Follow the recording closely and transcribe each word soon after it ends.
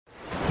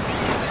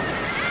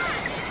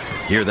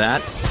Hear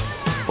that?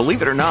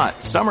 Believe it or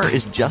not, summer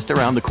is just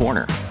around the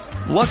corner.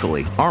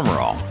 Luckily, Armor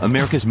All,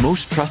 America's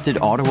most trusted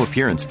auto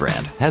appearance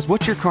brand, has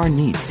what your car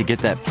needs to get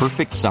that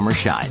perfect summer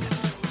shine.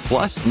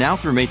 Plus, now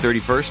through May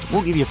 31st,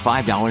 we'll give you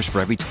 $5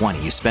 for every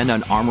 $20 you spend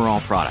on Armor All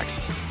products.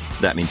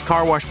 That means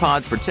car wash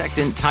pods,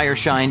 protectant, tire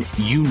shine,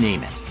 you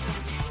name it.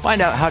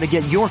 Find out how to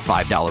get your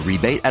 $5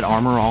 rebate at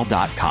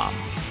armorall.com.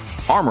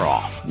 Armor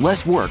All,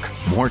 less work,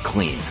 more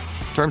clean.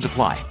 Terms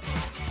apply.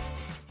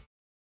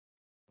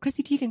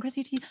 Chrissy Teigen.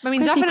 I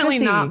mean, definitely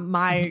not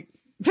my...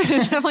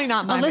 Definitely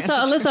not my manager.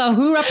 Alyssa,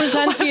 who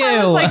represents you?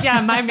 I was like,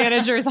 yeah, my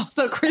manager is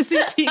also Chrissy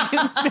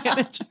Teigen's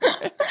manager.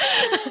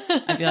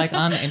 I'd be like,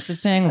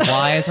 interesting.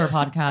 Why is her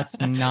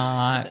podcast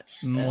not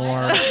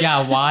more?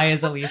 Yeah, why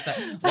is Elisa?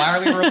 Why are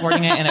we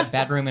recording it in a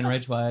bedroom in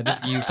Ridgewood?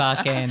 You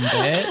fucking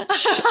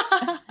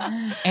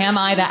bitch. Am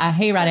I the?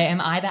 Hey Reddit,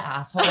 am I the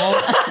asshole?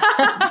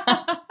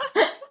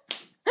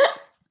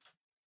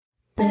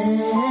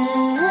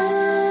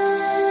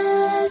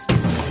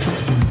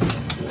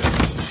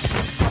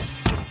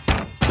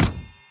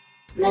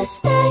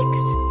 Mistakes.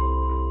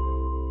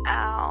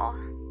 Ow.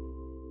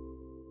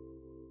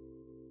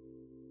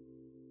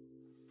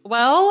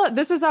 Well,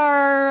 this is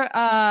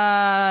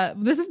our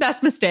this is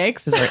Best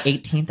Mistakes. This is our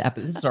 18th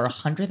episode. This is our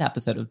 100th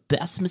episode of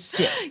Best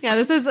Mistakes. Yeah,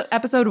 this is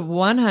episode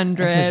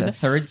 100. This is the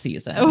third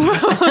season.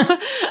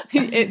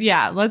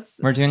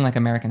 We're doing like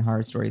American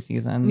Horror Story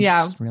seasons.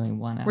 Yeah. Just really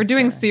one. We're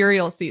doing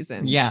serial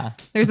seasons. Yeah.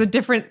 We have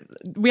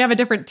a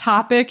different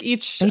topic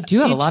each. They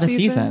do have a lot of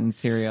season. seasons,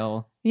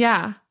 serial.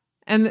 Yeah.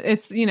 And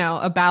it's,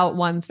 about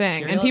one thing.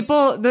 Serial and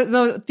people,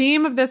 the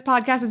theme of this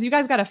podcast is you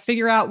guys got to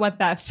figure out what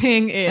that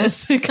thing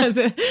is because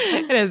it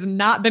has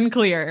not been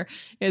clear.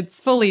 It's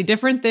fully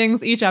different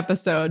things each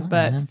episode,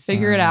 but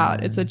figure it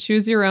out. It's a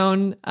choose your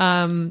own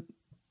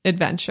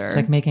adventure. It's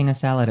like making a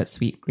salad at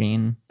Sweet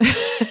Green.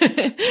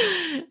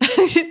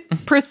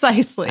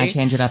 Precisely. I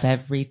change it up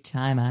every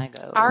time I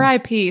go.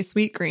 R.I.P.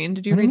 Sweet Green.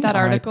 Did you read that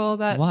article?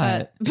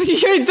 What?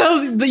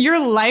 Your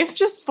life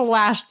just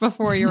flashed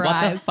before your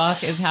eyes. What the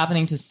fuck is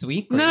happening to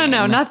Sweet Green?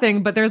 No,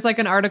 nothing. But there's like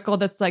an article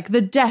that's like the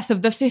death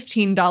of the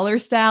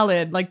 $15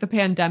 salad. Like the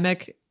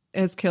pandemic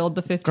has killed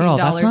the $15 Girl,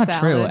 that's not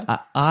salad.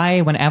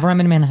 true. Whenever I'm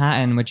in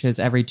Manhattan, which is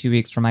every 2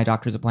 weeks for my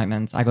doctor's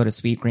appointments, I go to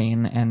Sweet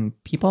Green and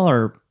people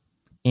are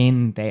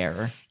in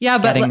there,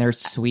 getting their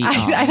sweet on.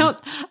 I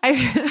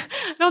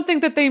don't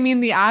think that they mean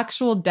the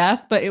actual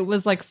death, but it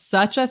was like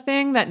such a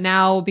thing that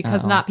now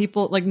because not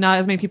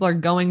as many people are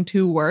going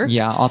to work.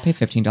 Yeah, I'll pay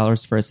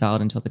 $15 for a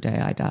salad until the day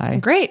I die.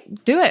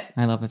 Great, do it.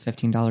 I love a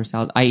 $15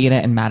 salad. I eat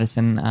it in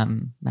Madison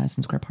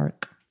Square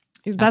Park.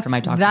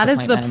 That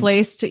is the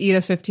place to eat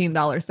a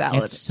 $15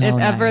 salad. It's so if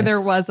ever nice.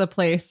 there was a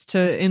place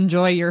to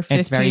enjoy your $15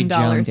 it's very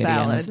Joan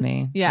salad, of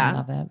me. Yeah, I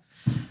love it.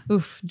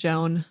 Oof,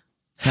 Joan.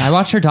 I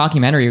watched her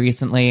documentary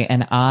recently,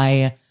 and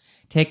I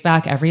take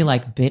back every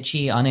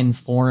bitchy,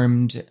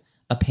 uninformed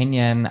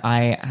opinion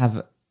I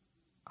have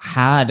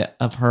had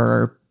of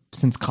her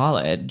since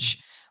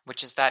college,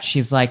 which is that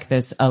she's like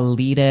this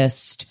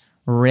elitist,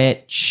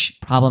 rich,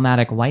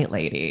 problematic white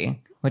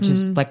lady, which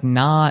is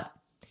not.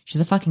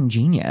 She's a fucking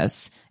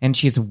genius, and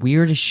she's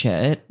weird as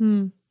shit.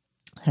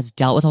 Has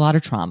dealt with a lot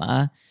of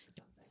trauma.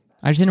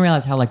 I just didn't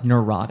realize how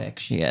neurotic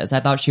she is.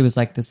 I thought she was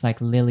this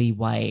lily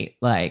white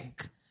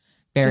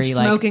very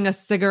just smoking a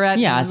cigarette,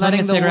 and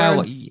letting the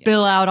words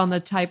spill out on the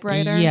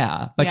typewriter.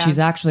 Yeah, but she's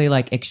actually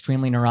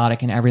extremely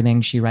neurotic, and everything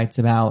she writes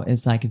about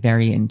is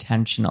very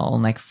intentional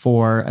and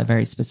for a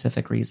very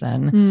specific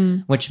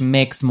reason, which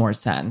makes more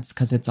sense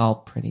because it's all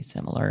pretty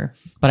similar.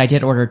 But I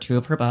did order 2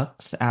 of her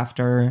books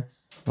after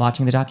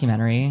watching the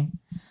documentary.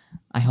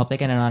 I hope they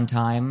get it on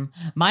time.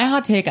 My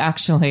hot take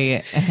actually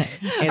is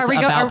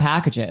about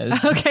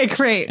packages. Okay,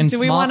 great. And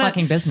small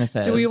fucking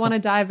businesses. Do we want to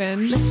dive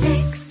in?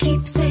 Mistakes,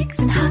 keepsakes,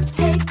 and hot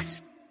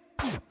takes.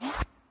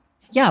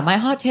 Yeah, my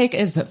hot take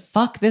is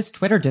fuck this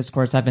Twitter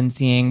discourse I've been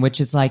seeing, which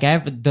is all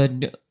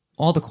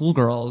the cool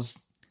girls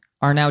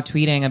are now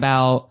tweeting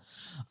about,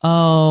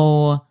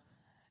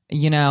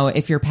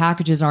 if your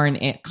packages aren't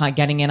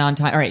getting in on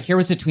time. All right, here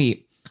was a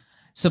tweet.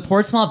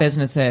 Support small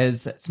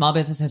businesses. Small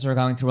businesses are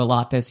going through a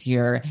lot this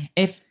year.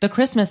 If the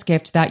Christmas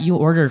gift that you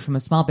ordered from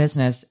a small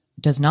business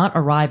does not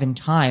arrive in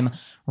time,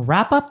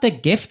 wrap up the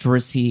gift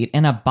receipt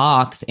in a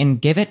box and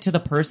give it to the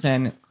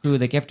person who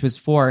the gift was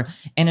for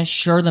and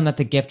assure them that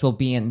the gift will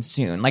be in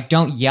soon.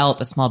 Don't yell at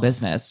the small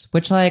business,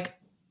 which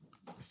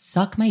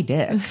suck my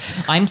dick.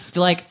 I'm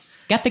still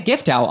get the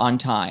gift out on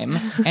time.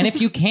 And if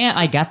you can't,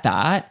 I get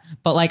that.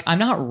 But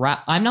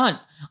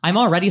I'm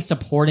already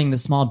supporting the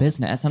small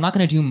business. I'm not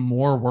going to do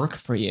more work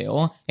for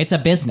you. It's a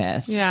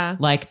business. Yeah.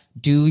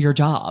 Do your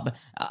job.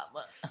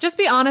 Just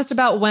be honest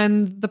about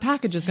when the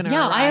package is going to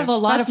arrive. I have a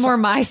lot That's of more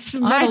my I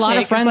have a lot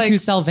of friends who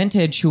sell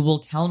vintage who will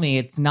tell me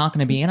it's not going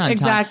to be in on time.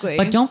 Exactly.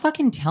 But don't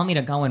fucking tell me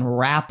to go and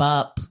wrap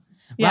up.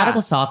 Yeah.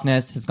 Radical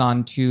softness has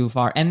gone too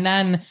far. And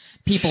then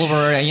people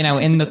were,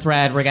 in the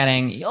thread were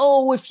getting,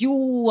 if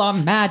you are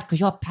mad because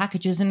your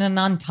package isn't in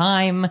on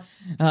time,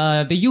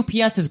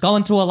 the UPS is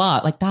going through a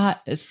lot.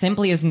 That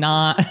simply is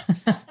not.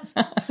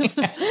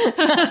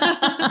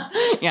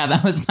 Yeah, Yeah,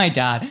 that was my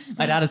dad.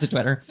 My dad has a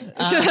Twitter.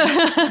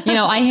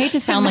 I hate to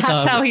sound like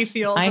That's how he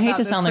feels. I hate about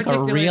to this sound like a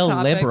particular real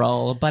topic.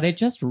 liberal, but it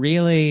just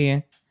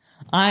really,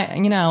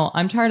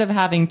 I'm tired of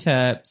having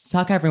to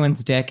suck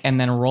everyone's dick and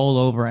then roll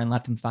over and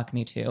let them fuck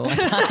me too. Like,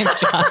 I'm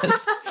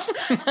just.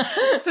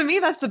 To me,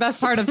 that's the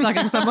best part of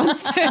sucking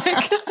someone's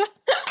dick.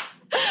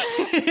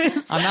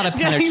 I'm not a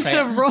Getting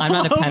to roll I'm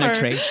not a over.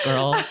 penetration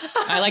girl.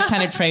 I like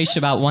penetration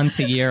about once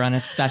a year on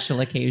a special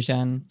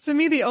occasion. To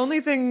me, the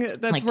only thing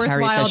that's Like Carrie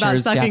worthwhile about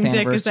Fisher's sucking death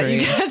dick is that you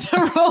anniversary. get to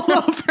roll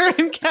over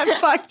and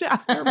get fucked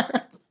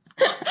afterwards.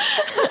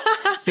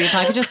 See, if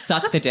I could just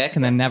suck the dick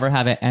and then never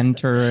have it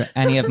enter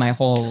any of my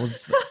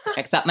holes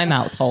except my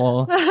mouth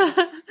hole,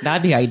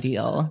 that'd be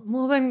ideal.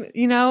 Well, then,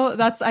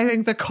 that's, I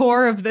think, the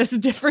core of this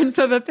difference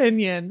of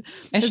opinion.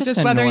 It's It's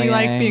just whether you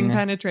like annoying. being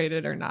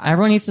penetrated or not.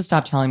 Everyone needs to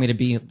stop telling me to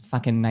be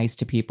fucking nice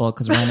to people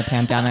because we're in a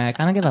pandemic.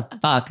 I don't give a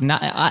fuck.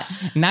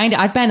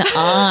 I've been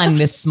on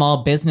this small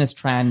business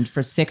trend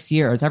for 6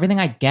 years. Everything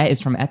I get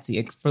is from Etsy,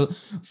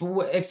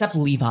 except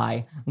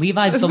Levi.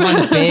 Levi's the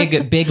one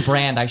big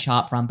brand I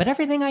shop from. But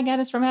everything I get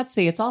is from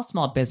Etsy. It's all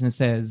small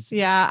businesses.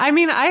 Yeah, I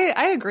mean,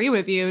 I agree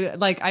with you.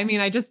 Like, I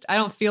mean, I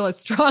don't feel as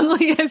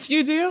strongly as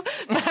you do,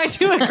 but I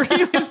do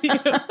agree with you.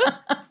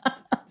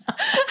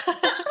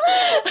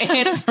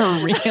 It's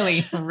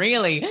really,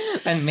 really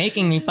been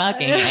making me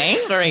fucking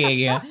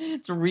angry.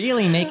 It's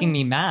really making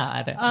me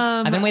mad.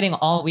 I've been waiting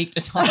all week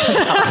to talk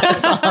about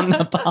this on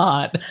the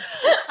pod.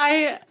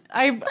 I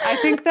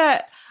think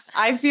that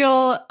I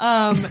feel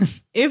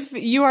if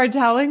you are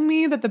telling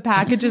me that the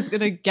package is going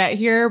to get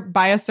here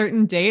by a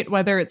certain date,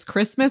 whether it's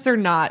Christmas or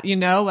not,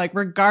 like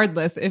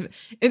regardless, if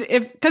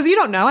because you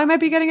don't know, I might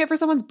be getting it for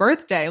someone's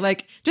birthday.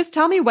 Like, just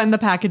tell me when the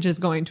package is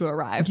going to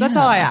arrive. That's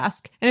all I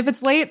ask. And if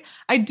it's late,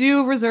 I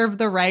do reserve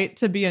the right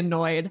to be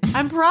annoyed.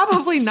 I'm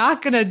probably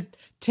not going to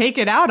take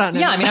it out on it.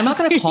 Yeah, I mean, I'm not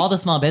going to call the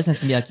small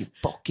business and be like, you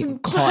fucking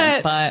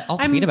cunt, but I'll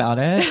tweet about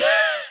it.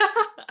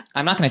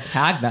 I'm not going to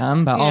tag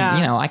them, but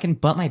Yeah. I can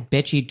put my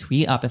bitchy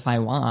tweet up if I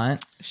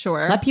want.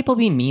 Sure. Let people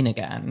be mean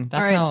again.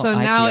 That's All right, how so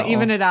I now feel.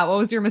 even it out. What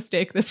was your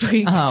mistake this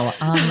week? Fuck.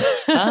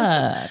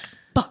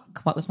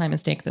 What was my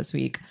mistake this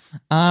week?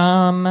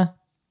 Or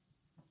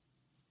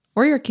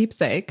your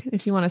keepsake,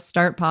 if you want to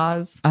start,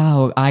 pause.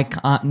 Oh, I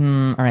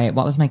can't. All right.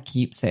 What was my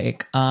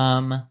keepsake?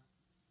 I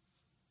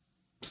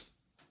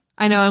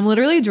know, I'm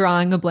literally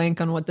drawing a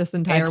blank on what this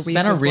entire It's week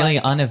been a was really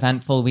like.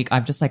 uneventful week.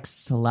 I've just like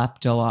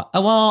slept a lot.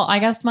 Oh, well, I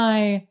guess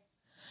my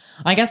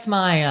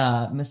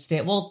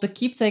mistake. Well, the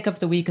keepsake of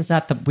the week is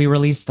that we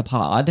released the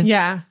pod.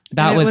 Yeah.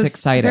 That And it was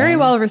exciting. Very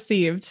well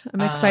received. I'm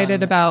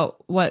excited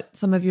about what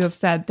some of you have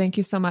said. Thank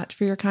you so much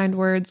for your kind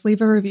words.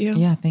 Leave a review.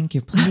 Yeah, thank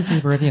you. Please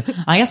leave a review.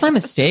 I guess my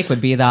mistake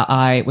would be that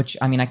I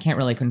can't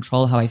really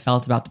control how I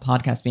felt about the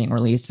podcast being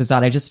released, is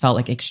that I just felt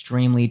like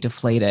extremely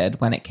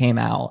deflated when it came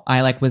out.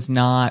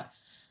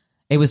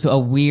 It was a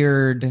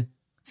weird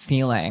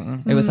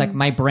feeling. It was like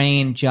my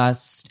brain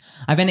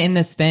I've been in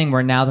this thing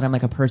where now that I'm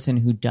like a person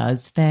who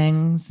does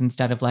things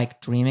instead of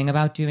like dreaming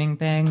about doing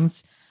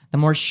things, the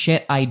more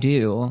shit I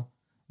do,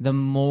 the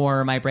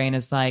more my brain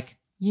is like,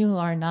 you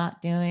are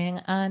not doing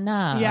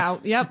enough. Yeah.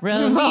 Yep.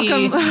 Really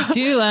Welcome.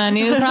 do a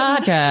new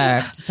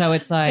project. So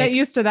it's like, Get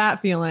used to that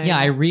feeling. yeah,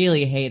 I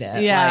really hate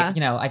it. Yeah.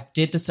 Like,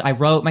 I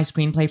wrote my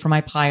screenplay for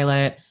my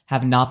pilot,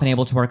 have not been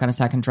able to work on a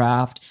second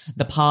draft.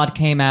 The pod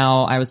came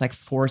out. I was like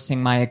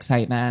forcing my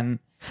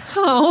excitement,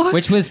 Oh,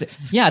 which was,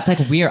 it's like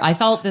weird. I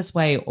felt this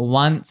way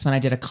once when I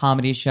did a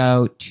comedy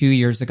show 2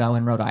 years ago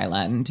in Rhode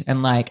Island.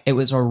 And like, it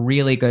was a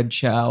really good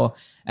show.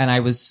 And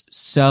I was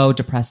so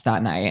depressed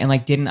that night and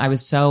like,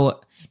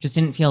 just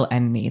didn't feel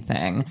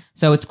anything.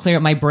 So it's clear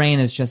my brain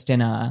is just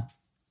in a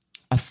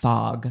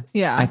fog.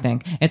 Yeah. I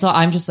think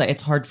I'm just like,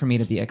 it's hard for me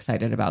to be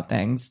excited about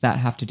things that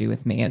have to do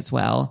with me as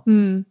well.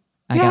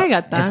 I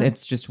get that.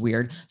 It's just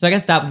weird. So I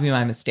guess that would be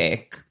my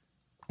mistake.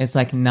 It's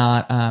like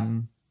not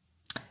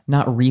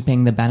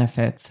reaping the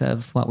benefits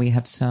of what we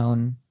have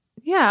sown.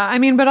 Yeah. I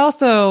mean, but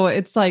also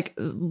it's like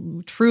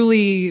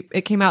truly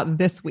it came out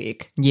this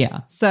week.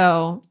 Yeah.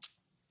 So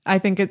I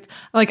think it's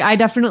like, I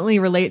definitely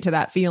relate to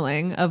that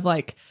feeling of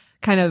like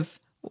kind of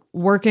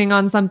working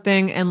on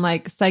something and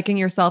like psyching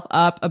yourself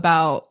up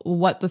about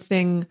what the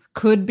thing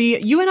could be.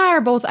 You and I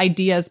are both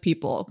ideas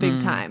people, big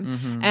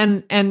time.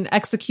 And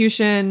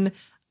execution,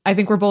 I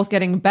think we're both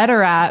getting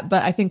better at,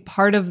 but I think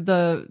part of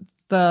the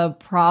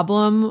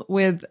problem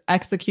with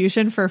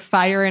execution for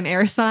fire and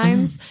air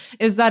signs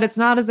is that it's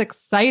not as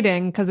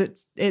exciting because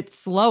it's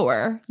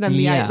slower than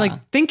like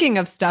thinking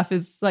of stuff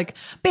is like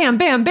bam,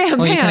 bam, bam,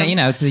 Well,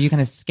 bam. you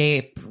can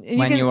escape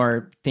when can-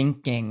 you're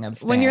thinking of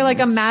things. When you're like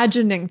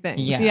imagining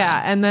things. Yeah.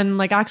 Yeah. And then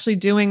like actually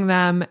doing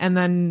them and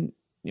then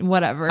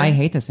whatever. I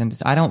hate this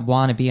industry. I don't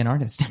want to be an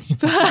artist anymore.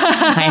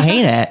 I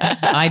hate it.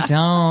 I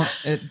don't.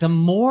 The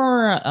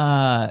more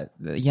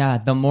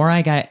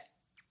I get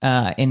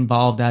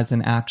involved as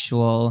an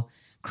actual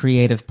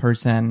creative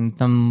person,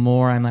 the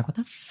more I'm like, what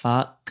the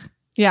fuck?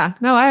 Yeah.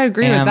 No, I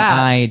agree with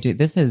that.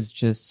 This is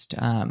just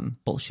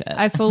bullshit.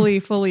 I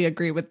fully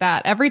agree with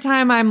that. Every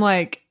time I'm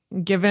like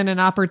given an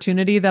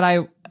opportunity that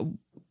I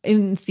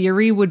in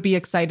theory would be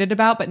excited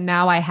about, but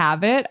now I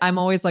have it. I'm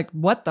always like,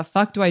 what the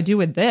fuck do I do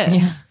with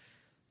this? Yeah.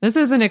 This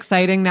isn't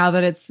exciting now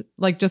that it's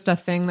like just a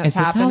thing that's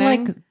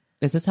happening.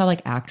 Is this how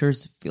like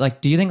actors feel?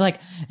 Like, do you think like,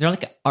 is there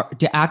like,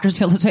 do actors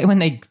feel this way when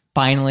they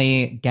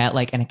finally get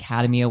like an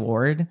Academy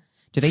Award?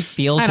 Do they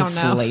feel I don't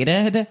know.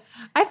 deflated?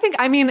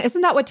 I mean, isn't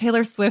that what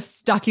Taylor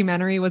Swift's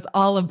documentary was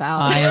all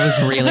about? I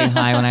was really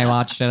high when I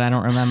watched it. I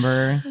don't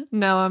remember.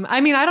 No, I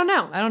mean, I don't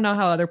know. I don't know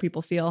how other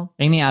people feel.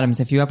 Amy Adams,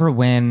 if you ever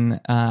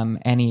win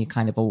any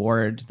kind of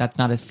award, that's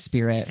not a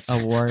Spirit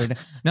award.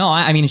 No,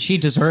 I mean, she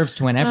deserves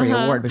to win every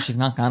award, but she's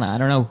not gonna. I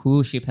don't know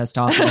who she pissed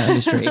off in the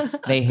industry.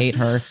 They hate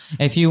her.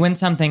 If you win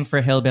something for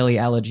Hillbilly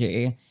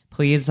Elegy,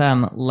 please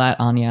let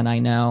Anya and I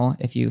know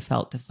if you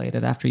felt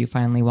deflated after you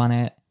finally won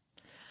it.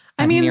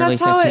 I mean, nearly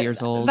that's 50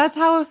 years old. That's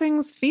how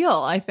things feel,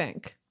 I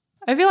think.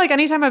 I feel like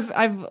anytime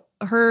I've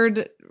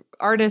heard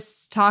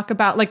artists talk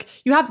about, like,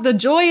 you have the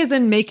joy is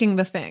in making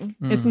the thing.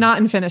 It's not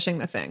in finishing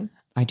the thing.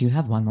 I do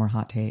have one more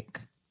hot take.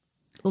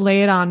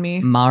 Lay it on me.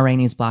 Ma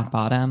Rainey's Black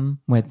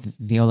Bottom with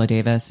Viola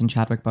Davis and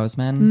Chadwick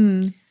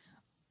Boseman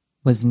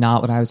was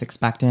not what I was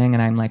expecting,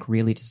 and I'm like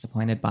really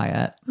disappointed by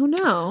it. Oh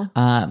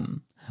no.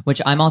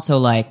 Which I'm also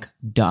like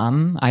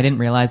dumb. I didn't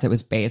realize it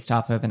was based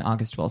off of an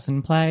August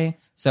Wilson play.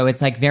 So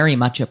it's like very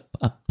much a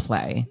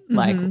play.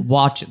 Like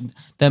watch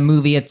the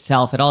movie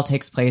itself. It all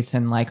takes place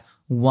in like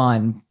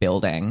one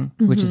building,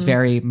 which is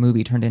very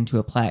movie turned into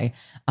a play.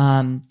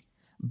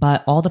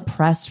 But all the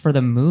press for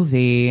the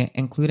movie,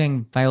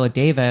 including Viola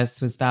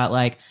Davis, was that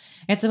like,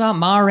 it's about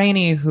Ma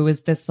Rainey, who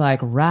is this like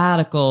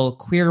radical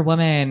queer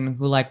woman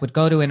who like would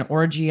go to an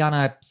orgy on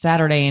a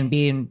Saturday and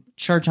be in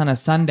church on a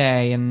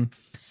Sunday. And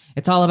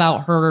it's all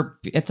about her.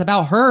 It's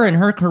about her and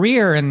her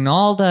career and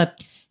all the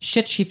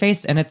shit she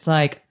faced. And it's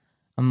like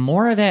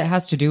more of it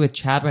has to do with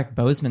Chadwick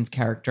Boseman's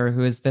character,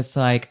 who is this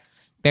like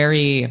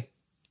very,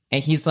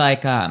 he's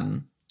like,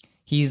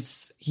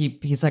 he's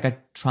like a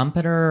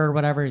trumpeter or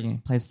whatever. He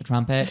plays the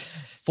trumpet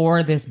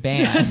for this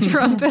band.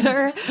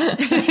 Trumpeter?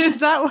 Is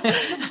that what?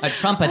 A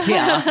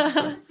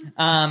trumpeter.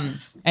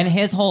 And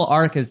his whole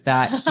arc is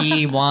that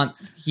he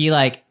wants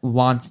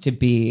to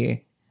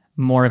be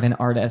more of an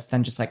artist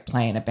than just like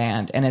playing a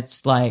band. And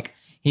it's like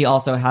he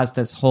also has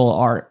this whole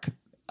arc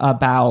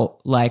about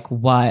like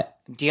what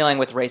dealing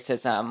with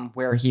racism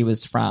where he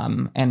was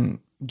from, and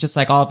just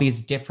like all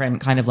these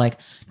different kind of like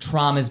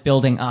traumas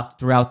building up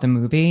throughout the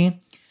movie,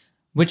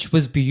 which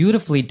was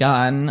beautifully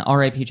done.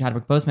 R.I.P.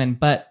 Chadwick Boseman.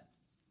 But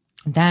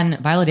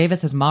then Viola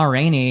Davis as Ma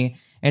Rainey,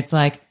 it's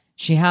like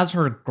she has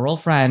her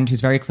girlfriend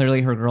who's very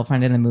clearly her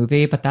girlfriend in the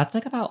movie, but that's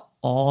like about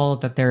all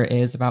that there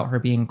is about her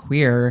being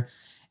queer.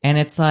 And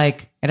it's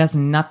like, it has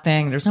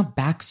nothing, there's no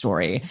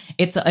backstory.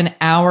 It's an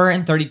hour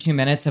and 32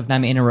 minutes of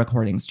them in a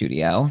recording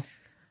studio.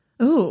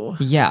 Ooh.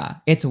 Yeah,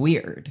 it's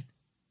weird.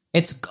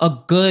 It's a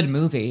good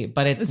movie,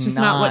 but it's just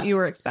not what you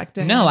were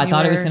expecting. No, I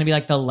thought it was going to be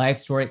like the life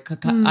story.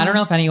 I don't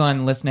know if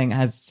anyone listening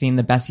has seen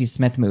the Bessie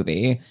Smith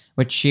movie,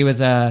 which she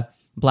was a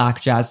black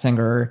jazz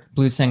singer,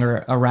 blues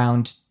singer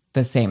around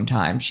the same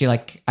time. She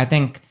like, I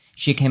think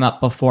she came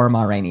up before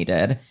Ma Rainey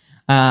did.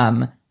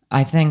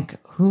 I think,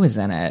 who was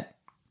in it?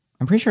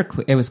 I'm pretty sure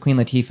it was Queen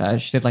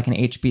Latifah. She did like an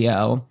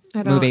HBO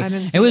movie.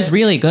 It was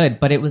really good,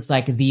 but it was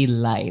like the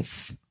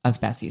life of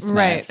Bessie Smith.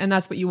 Right, and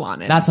that's what you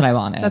wanted. That's what I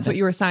wanted. That's what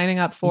you were signing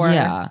up for.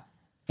 Yeah.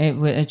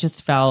 It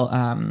just felt,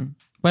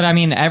 but I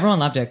mean, everyone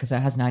loved it because it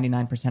has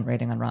 99%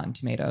 rating on Rotten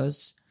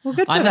Tomatoes. Well,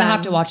 good for I'm going to them.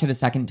 have to watch it a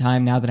second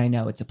time now that I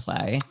know it's a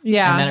play.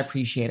 Yeah. And then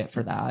appreciate it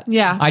for that.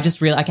 Yeah. I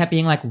kept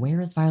being like, where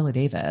is Viola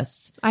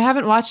Davis? I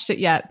haven't watched it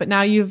yet, but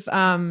now you've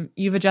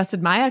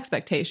adjusted my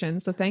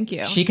expectations, so thank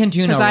you. She can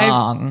do no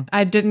wrong.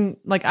 I didn't,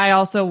 like, I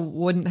also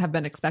wouldn't have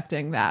been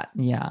expecting that.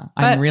 Yeah.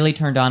 I'm really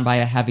turned on by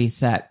a heavy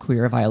set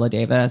queer Viola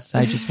Davis.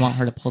 I just want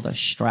her to pull the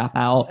strap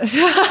out.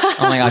 Oh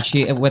my God.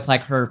 She, with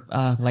like her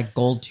like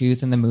gold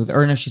tooth in the movie.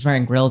 Or no, she's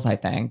wearing grills, I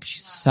think.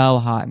 She's so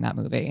hot in that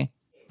movie.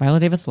 Viola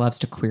Davis loves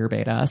to queer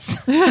bait us.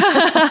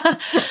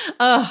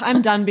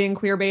 I'm done being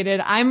queer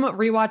baited. I'm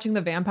rewatching The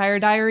Vampire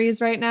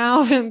Diaries right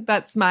now.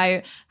 That's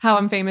how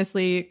I'm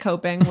famously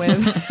coping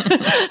with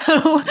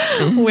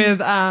with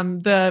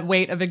the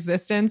weight of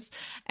existence.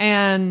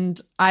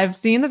 And I've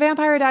seen The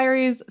Vampire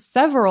Diaries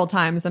several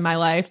times in my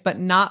life, but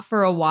not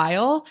for a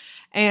while.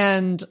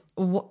 And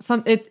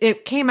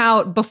it came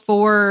out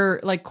before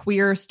like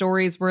queer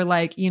stories were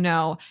like, you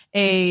know,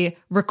 a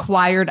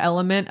required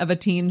element of a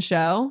teen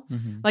show.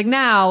 Mm-hmm. Like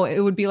now it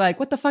would be like,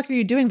 what the fuck are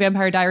you doing,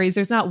 Vampire Diaries?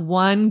 There's not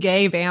one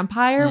gay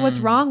vampire. What's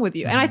wrong with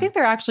you? And I think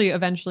there actually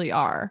eventually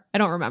are. I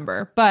don't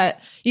remember, but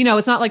you know,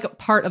 it's not like a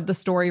part of the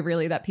story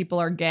really that people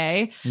are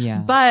gay.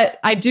 Yeah. But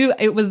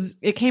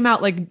it came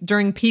out like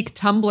during peak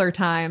Tumblr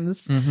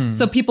times. Mm-hmm.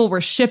 So people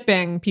were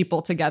shipping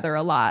people together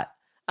a lot.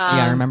 Yeah,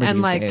 I remember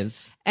these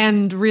days.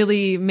 And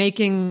really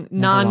making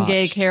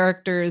non-gay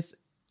characters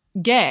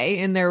gay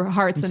in their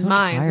hearts and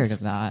minds. I'm tired of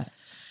that.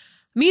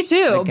 Me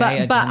too,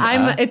 but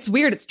it's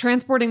weird. It's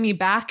transporting me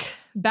back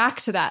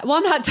to that. Well,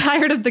 I'm not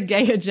tired of the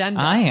gay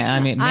agenda. I am. I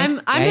mean,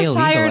 I'm just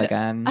tired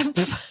again.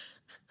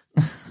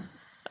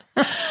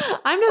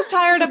 I'm just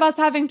tired of us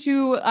having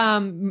to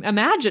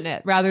imagine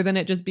it rather than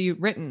it just be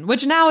written,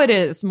 which now it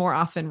is more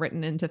often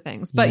written into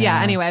things. But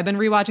yeah, anyway, I've been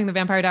rewatching The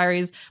Vampire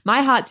Diaries.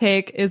 My hot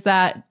take is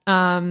that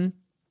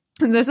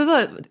this is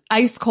a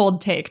ice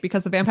cold take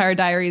because The Vampire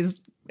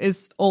Diaries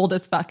is old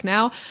as fuck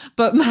now.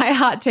 But my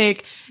hot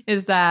take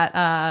is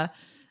that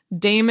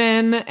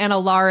Damon and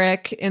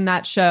Alaric in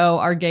that show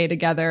are gay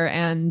together,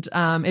 and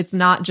it's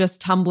not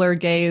just Tumblr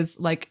gays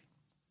like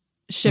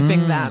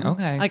shipping them.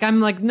 Okay. Like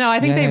I'm like, no,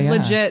 I think they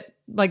legit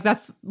like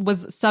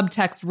was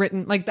subtext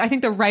written. Like I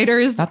think the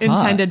writers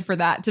intended for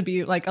that to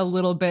be like a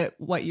little bit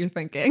what you're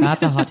thinking.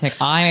 That's a hot take.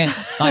 I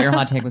thought your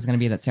hot take was going to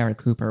be that Sarah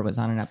Cooper was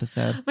on an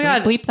episode. Oh my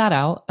God. Bleep that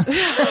out.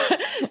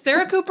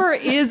 Sarah Cooper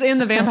is in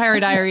The Vampire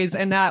Diaries,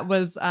 and that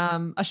was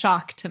a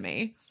shock to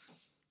me.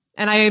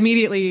 And I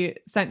immediately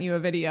sent you a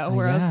video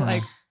where I was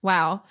like,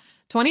 wow,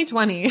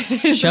 2020.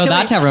 Show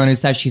that to everyone who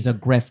says she's a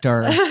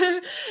grifter.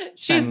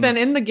 She's been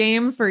in the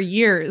game for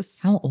years.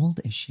 How old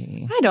is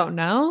she? I don't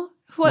know.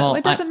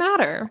 It doesn't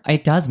matter.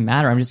 It does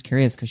matter. I'm just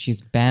curious because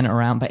she's been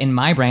around. But in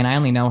my brain, I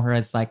only know her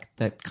as like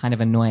the kind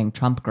of annoying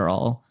Trump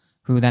girl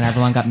who then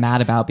everyone got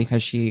mad about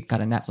because she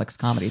got a Netflix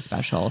comedy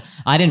special.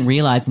 I didn't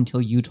realize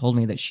until you told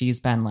me that she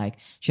has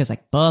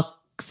like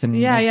books and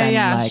has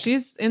been like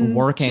she's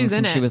working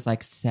since she was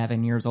like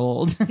 7 years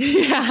old.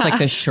 Yeah. It's like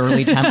the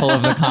Shirley Temple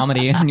of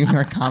the New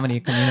York comedy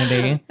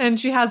community. And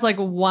she has like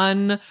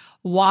one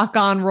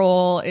walk-on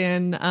role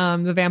in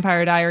The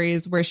Vampire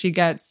Diaries where she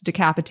gets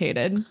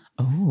decapitated.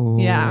 Oh.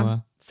 Yeah.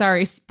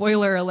 Sorry,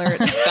 spoiler alert.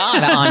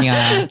 God,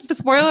 Anya.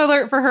 Spoiler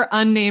alert for her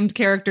unnamed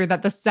character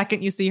that the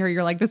second you see her,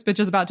 you're like, this bitch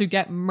is about to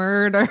get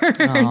murdered.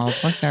 Oh,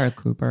 poor Sarah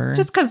Cooper.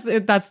 Just because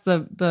that's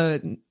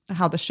the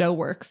how the show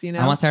works, you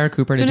know? I want Sarah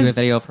Cooper to do a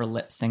video for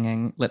lip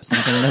syncing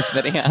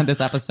this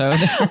episode.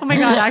 Oh my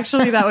God,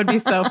 actually, that would be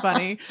so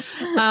funny.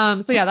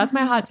 So yeah, that's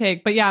my hot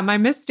take. But yeah, my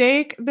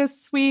mistake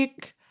this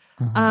week.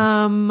 What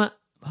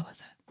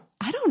was it?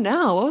 I don't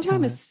know. What was my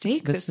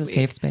mistake this week? This is a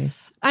safe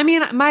space. I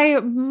mean,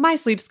 my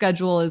sleep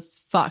schedule is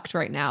fucked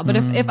right now. But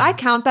if I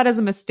count that as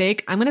a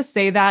mistake, I'm going to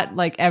say that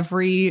like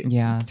every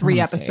 3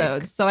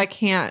 episodes. So I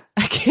can't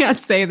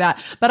say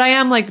that. But I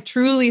am like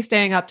truly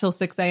staying up till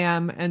 6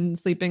 a.m. and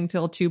sleeping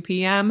till 2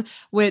 p.m.,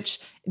 which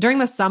during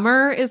the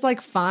summer is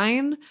like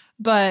fine.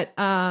 But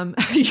are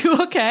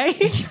you okay?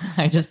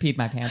 I just peed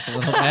my pants a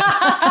little bit.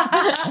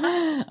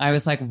 I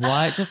was like,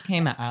 what just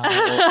came out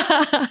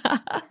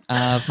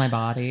of my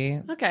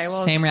body? Okay,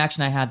 well, same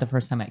reaction I had the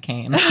first time I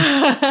came.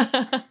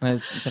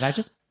 Was, did I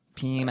just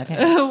pee my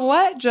pants?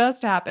 What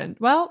just happened?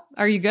 Well,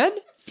 are you good?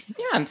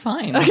 Yeah, I'm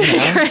fine.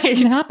 Okay, great.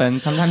 It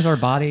happens. Sometimes our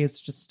bodies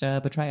just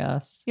betray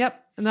us. Yep.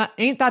 And that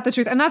ain't that the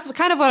truth. And that's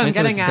kind of what I'm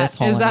getting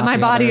at, is that my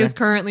body is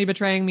currently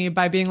betraying me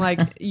by being like,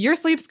 your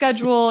sleep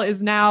schedule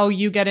is now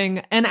you getting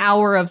an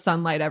hour of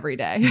sunlight every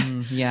day.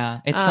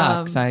 Yeah, it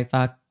sucks. I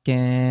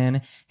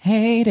fucking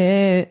hate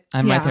it.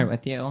 I'm right there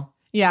with you.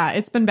 Yeah,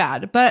 it's been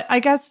bad. But I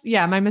guess,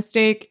 my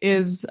mistake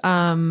is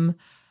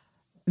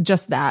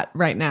just that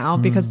right now,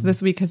 because this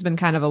week has been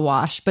kind of a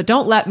wash. But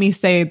don't let me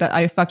say that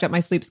I fucked up my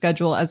sleep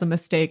schedule as a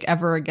mistake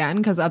ever again,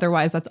 because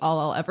otherwise that's all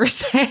I'll ever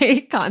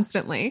say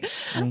constantly.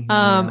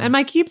 And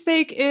my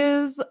keepsake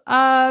is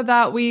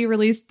that we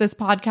released this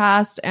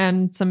podcast,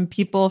 and some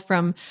people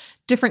from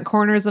different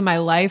corners of my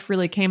life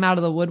really came out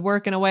of the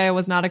woodwork in a way I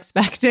was not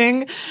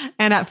expecting.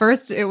 And at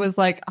first it was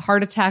like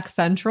heart attack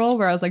central,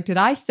 where I was like, did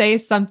I say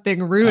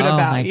something rude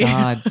about you? Oh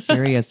my God,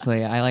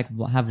 seriously. I like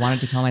have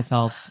wanted to kill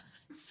myself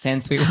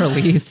since we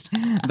released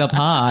the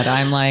pod.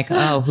 I'm like,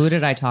 oh, who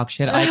did I talk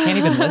shit? I can't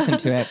even listen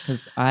to it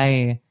because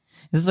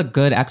this is a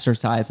good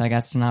exercise, I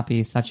guess, to not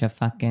be such a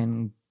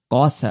fucking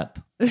gossip.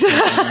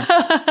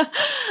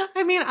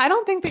 I mean, I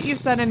don't think that you've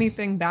said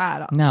anything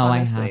bad. No,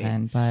 honestly. I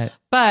haven't,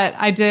 but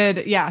I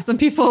did. Yeah. Some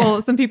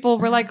people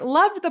were like,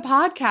 love the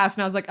podcast.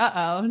 And I was like,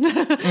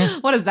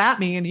 what does that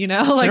mean? You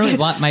know, like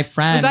my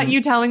friend, was that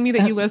you telling me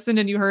that you listened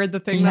and you heard the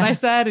thing that I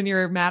said and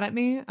you're mad at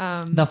me?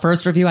 The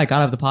first review I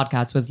got of the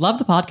podcast was, love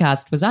the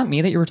podcast. Was that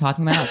me that you were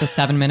talking about at the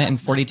 7-minute and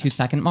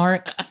 42-second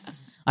mark?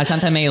 I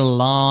sent them a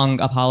long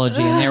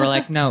apology and they were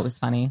like, no, it was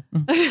funny.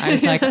 I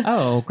was like,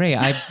 oh, great.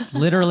 I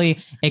literally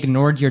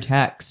ignored your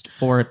text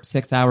for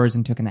 6 hours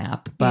and took a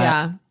nap. But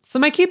yeah. So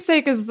my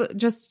keepsake is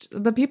just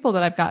the people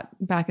that I've got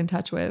back in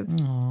touch with,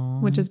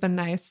 which has been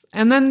nice.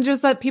 And then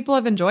just that people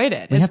have enjoyed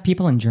it. We have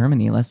people in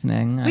Germany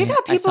listening. We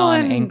got people I saw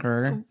in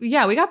Anchor.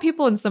 Yeah, we got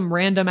people in some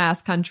random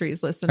ass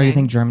countries listening. Oh, you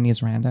think Germany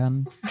is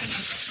random?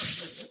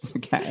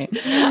 Okay.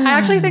 I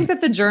actually think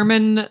that the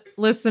German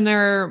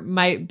listener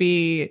might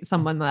be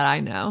someone that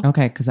I know.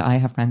 Okay, because I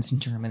have friends in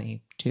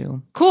Germany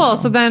too. Cool.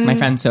 So then my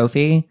friend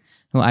Sophie,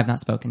 who I've not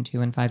spoken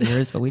to in 5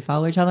 years, but we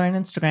follow each other on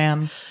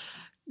Instagram.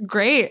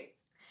 Great.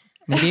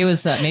 Maybe it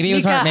was her. Maybe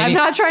I'm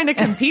not trying to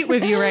compete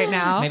with you right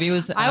now. Maybe it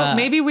was.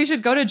 Maybe we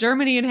should go to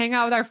Germany and hang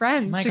out with our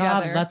friends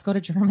together. God, let's go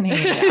to Germany.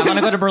 I want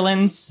to go to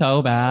Berlin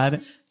so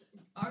bad.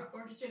 Our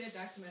orchestrated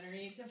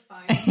documentary to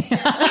find.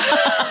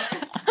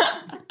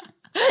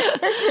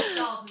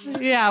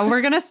 Yeah,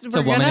 we're gonna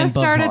woman in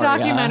start a Bavaria.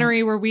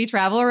 documentary where we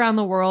travel around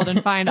the world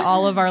and find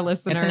all of our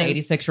listeners. It's an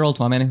 86-year-old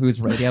woman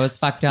whose radio is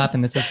fucked up,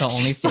 and this is the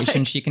only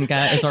station she can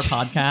get is our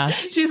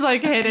podcast. She's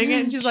like hitting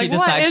it, and she's She like,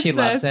 "What decides is she this?"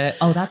 loves it.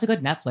 Oh, that's a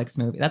good Netflix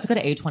movie. That's a good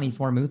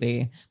A24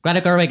 movie.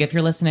 Greta Gerwig, if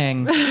you're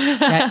listening,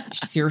 get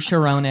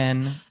Saoirse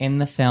Ronan in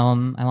the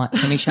film. I want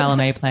Timmy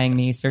Chalamet playing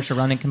me. Saoirse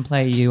Ronan can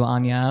play you,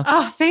 Anya.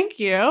 Oh, thank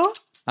you.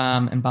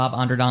 And Bob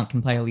Onderdonk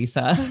can play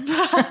Elisa.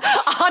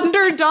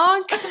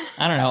 Underdonk.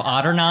 I don't know.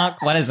 Otternock?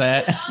 What is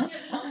it?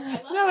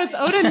 No, it's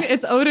Odin.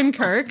 It's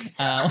Odenkirk.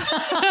 I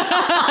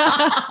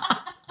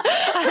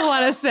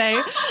want to say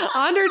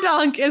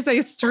Onderdonk is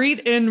a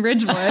street in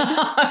Ridgewood.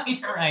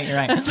 You're right.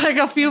 It's like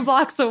a few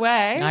blocks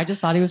away. I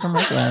just thought he was from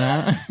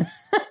Brooklyn.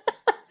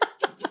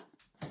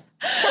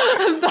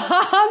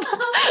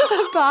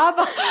 Bob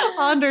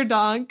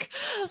Onderdonk.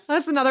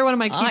 That's another one of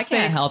my keepsakes. I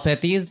can't help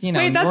it. These, Wait,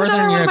 that's Northern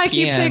another one of my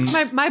Europeans.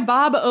 keepsakes. My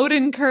Bob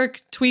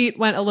Odenkirk tweet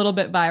went a little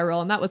bit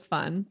viral, and that was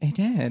fun. It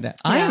did.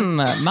 I'm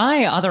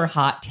my other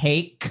hot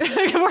take.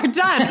 We're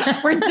done.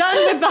 We're done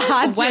with the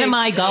hot takes. When am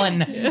I going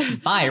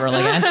viral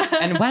again?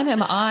 And when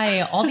am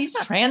I? All these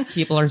trans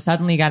people are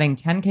suddenly getting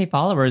 10K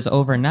followers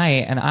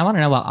overnight, and I want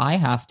to know what I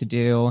have to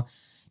do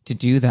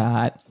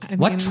that.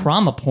 What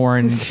trauma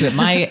porn?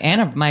 My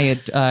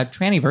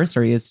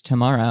tranniversary is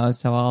tomorrow,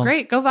 so I'll.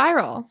 Great, go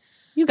viral.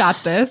 You got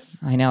this.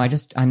 I know. I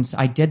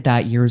did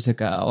that years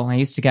ago. I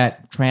used to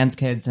get trans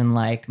kids in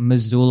like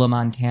Missoula,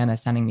 Montana,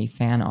 sending me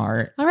fan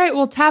art. All right,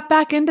 we'll tap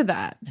back into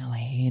that. No, I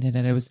hated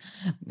it.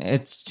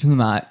 It's too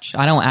much.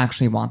 I don't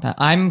actually want that.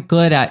 I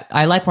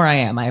like where I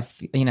am. I have,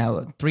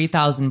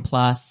 3,000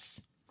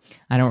 plus.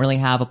 I don't really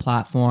have a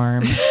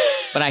platform,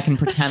 but I can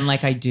pretend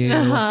like I do.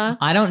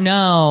 I don't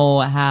know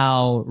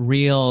how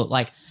real,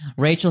 like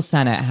Rachel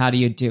Sennett, how do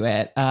you do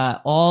it?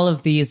 All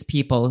of these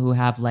people who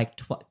have like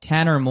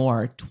 10 or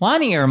more,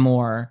 20 or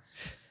more,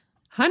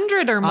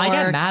 100 or more. I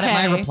get mad at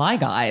my reply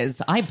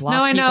guys. I block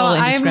I people know.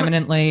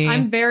 indiscriminately.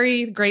 I'm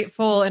very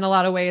grateful in a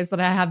lot of ways that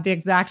I have the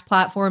exact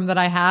platform that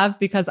I have,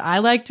 because I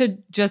like to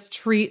just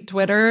treat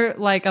Twitter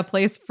like a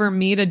place for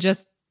me to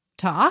just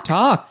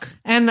talk.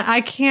 And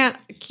I can't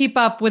keep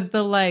up with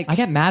the like. I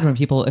get mad when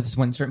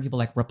certain people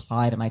like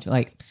reply to my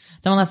like.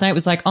 Someone last night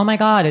was like, "Oh my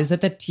God, is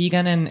it the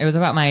Tegan and it was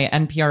about my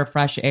NPR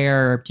Fresh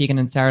Air Tegan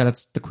and Sarah?"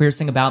 That's the queerest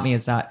thing about me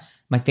is that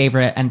my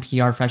favorite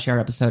NPR Fresh Air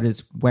episode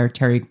is where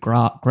Terry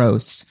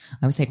Gross, I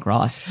always say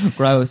Gross,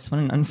 what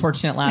an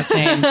unfortunate last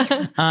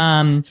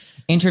name,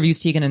 interviews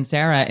Tegan and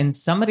Sarah, and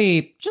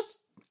somebody just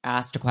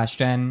asked a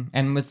question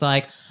and was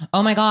like,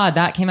 "Oh my God,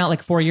 that came out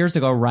like 4 years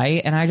ago, right?"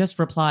 And I just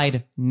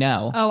replied,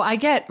 "No." Oh, I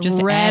get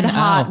Just red N-O.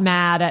 hot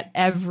mad at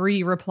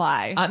every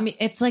reply. I mean,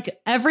 it's like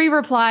Every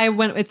reply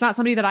when it's not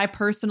somebody that I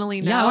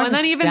personally know. Yeah, or and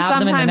then just even stab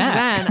them in the sometimes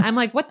neck. then I'm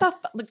like, what the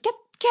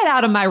get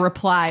out of my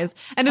replies.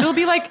 And it'll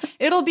be like,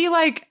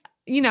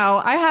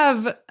 I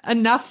have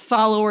enough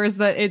followers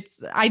that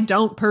I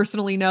don't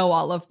personally know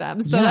all of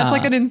them. So that's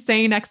like an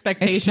insane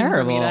expectation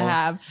for me to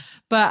have.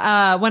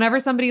 But whenever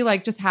somebody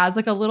like just has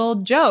like a little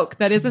joke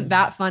that isn't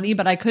that funny,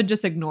 but I could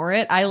just ignore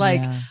it,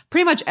 I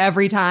pretty much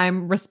every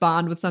time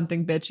respond with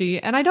something bitchy.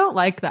 And I don't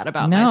like that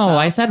about myself. No,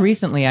 I said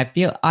recently, I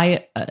feel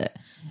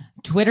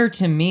Twitter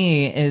to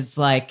me is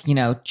like,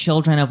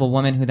 children of a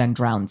woman who then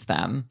drowns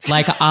them.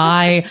 Like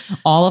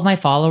all of my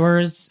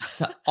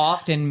followers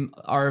often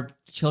are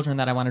children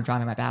that I want to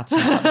drown in my bathtub.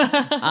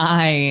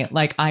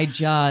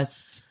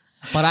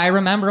 But I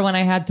remember when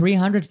I had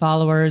 300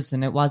 followers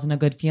and it wasn't a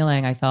good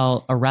feeling. I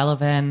felt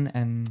irrelevant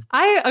and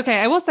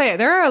I will say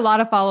there are a lot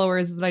of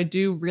followers that I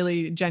do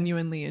really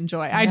genuinely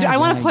enjoy. I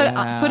want to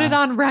put it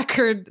on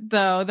record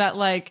though that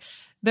like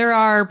there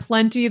are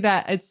plenty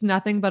that it's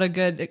nothing but a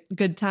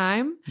good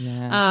time.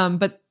 Yeah.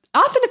 But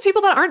often it's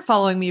people that aren't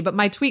following me, but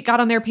my tweet got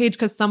on their page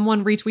because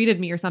someone retweeted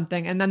me or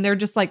something. And then they're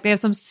just like, they have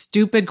some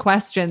stupid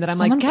question that I'm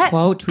Someone like, get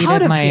quote tweeted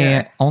out of my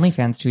here.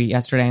 OnlyFans tweet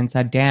yesterday and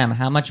said, "Damn,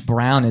 how much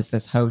brown is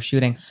this hoe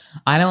shooting?"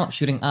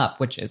 Shooting up,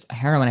 which is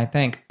heroin, I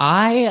think.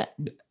 I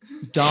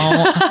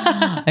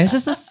don't. This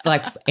is this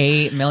like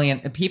 8 million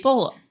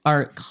people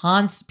are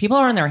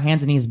on their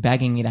hands and knees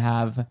begging me to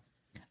have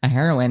a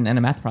heroin and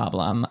a meth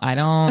problem. I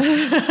don't.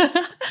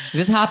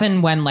 This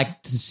happened when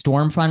like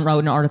Stormfront wrote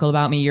an article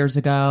about me years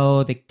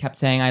ago. They kept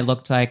saying I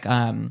looked like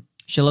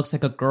she looks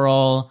like a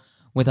girl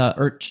with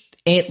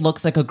it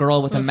looks like a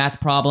girl with a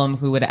meth problem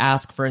who would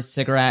ask for a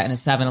cigarette in a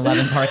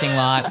 7-Eleven parking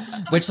lot,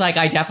 which like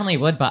I definitely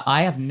would, but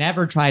I have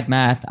never tried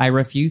meth. I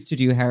refuse to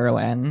do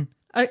heroin.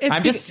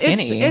 I'm just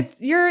skinny.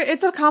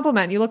 It's a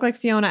compliment. You look like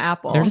Fiona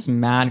Apple. They're just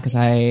mad because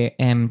I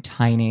am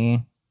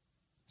tiny.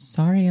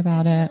 Sorry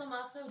about it.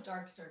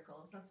 Dark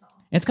circles, that's all.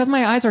 It's because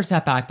my eyes are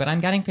set back, but I'm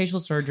getting facial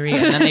surgery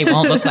and then they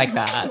won't look like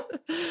that.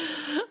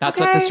 That's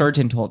what the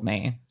surgeon told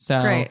me.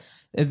 So Great.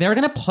 They're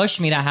going to push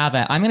me to have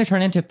it. I'm going to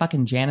turn into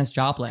fucking Janis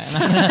Joplin.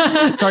 I'm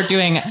going to start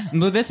doing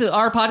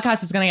our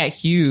podcast is going to get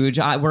huge.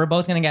 We're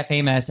both going to get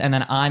famous and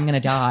then I'm going to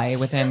die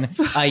within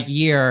a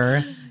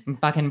year.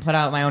 fucking put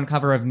out my own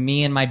cover of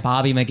me and my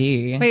Bobby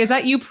McGee. Wait, is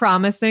that you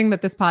promising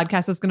that this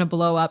podcast is going to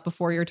blow up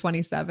before you're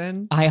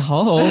 27? I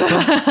hope.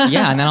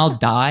 Yeah, and then I'll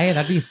die.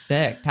 That'd be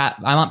sick.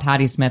 I want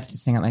Patti Smith to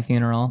sing at my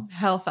funeral.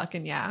 Hell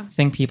fucking yeah.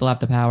 Sing People Have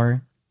the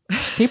Power.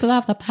 People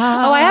have the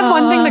power. Oh, I have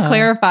one thing to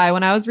clarify.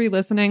 When I was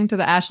re-listening to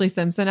the Ashley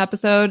Simpson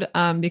episode,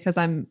 because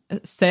I'm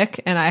sick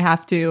and I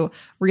have to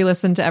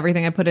re-listen to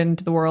everything I put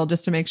into the world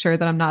just to make sure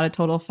that I'm not a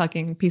total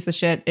fucking piece of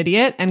shit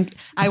idiot. And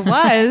I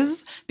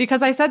was,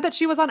 because I said that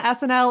she was on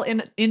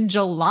SNL in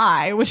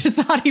July, which is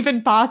not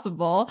even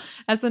possible.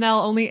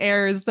 SNL only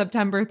airs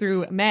September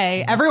through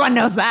May. Everyone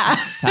knows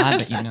that.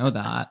 Sad that you know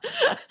that.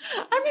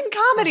 I'm in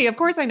comedy. Of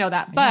course I know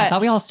that. But I thought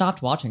we all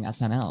stopped watching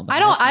SNL. But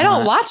I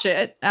don't watch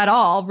it at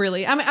all,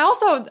 really. I mean,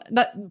 also,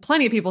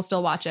 plenty of people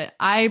still watch it.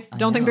 I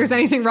don't think there's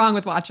anything wrong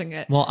with watching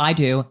it. Well, I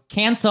do.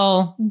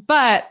 Cancel.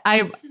 But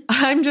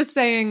I'm just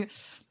saying,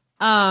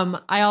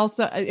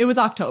 it was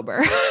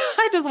October.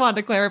 I just wanted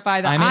to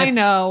clarify that. I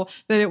know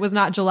that it was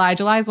not July.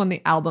 July is when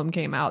the album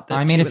came out. That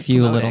I made a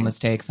few promoting. little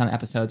mistakes on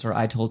episodes where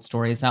I told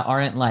stories that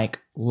aren't like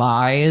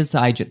lies.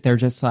 They're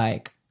just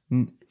like...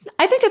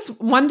 I think it's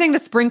one thing to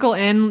sprinkle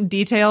in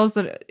details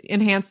that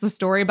enhance the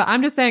story, but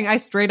I'm just saying I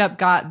straight up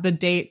got the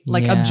date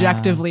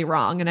objectively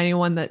wrong. And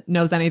anyone that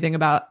knows anything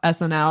about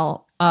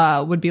SNL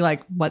would be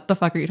like, what the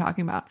fuck are you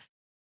talking about?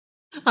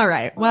 All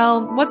right.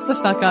 Well, what's the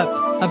fuck up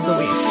of the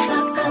week?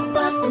 Fuck up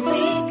of the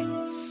week.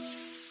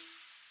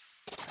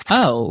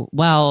 Oh,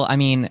 well, I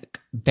mean,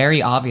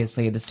 very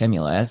obviously the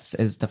stimulus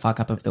is the fuck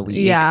up of the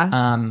week.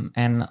 Yeah.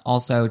 And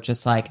also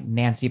just like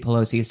Nancy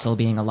Pelosi still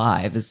being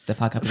alive is the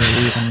fuck up of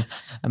the week,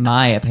 in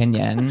my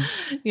opinion.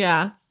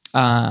 Yeah.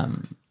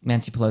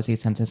 Nancy Pelosi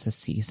sent us a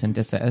cease and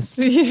desist.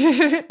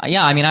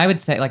 Yeah, I mean, I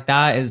would say like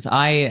that is,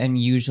 I am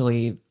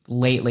usually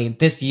lately,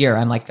 this year,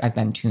 I've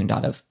been tuned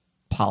out of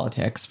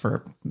politics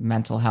for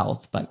mental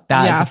health, but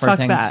that is the first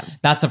thing.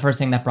 That's the first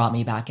thing that brought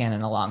me back in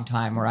a long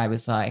time, where I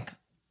was like,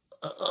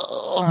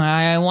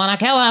 I want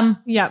to kill him.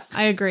 Yep,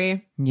 I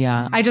agree.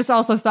 Yeah. I just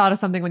also thought of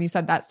something when you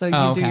said that, so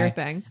you do your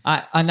thing.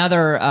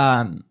 Another,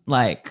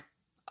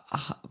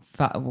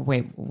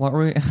 wait, what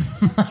were we?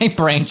 My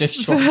brain just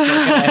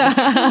short-circuited.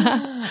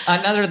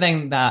 Another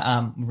thing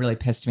that really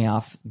pissed me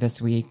off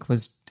this week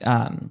was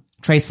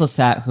Trace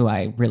Lysette, who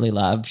I really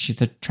love.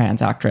 She's a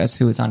trans actress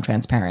who is on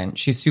Transparent.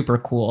 She's super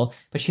cool,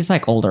 but she's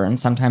like older, and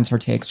sometimes her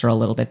takes are a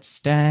little bit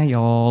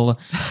stale.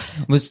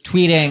 Was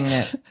tweeting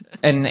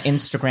and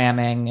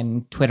Instagramming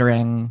and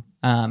Twittering,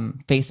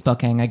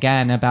 Facebooking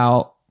again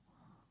about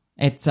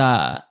it's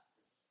the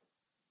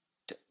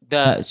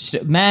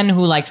men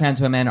who like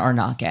trans women are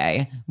not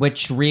gay,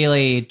 which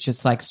really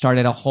just like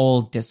started a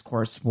whole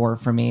discourse war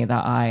for me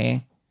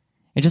that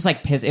it just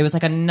like pissed. It was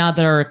like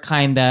another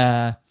kind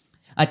of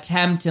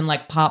attempt in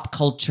like pop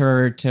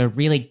culture to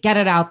really get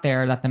it out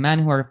there that the men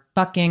who are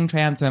fucking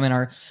trans women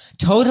are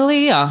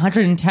totally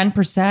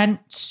 110%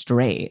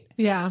 straight.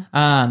 Yeah.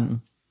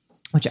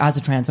 Which as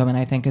a trans woman,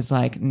 I think is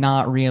like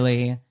not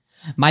really,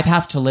 my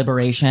path to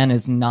liberation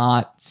is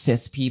not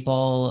cis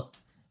people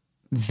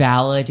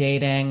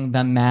validating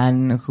the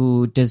men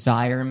who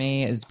desire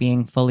me as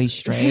being fully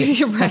straight.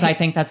 Because I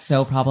think that's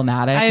so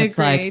problematic. It's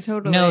agree, like,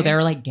 totally. No, there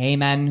are like gay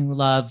men who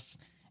love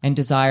and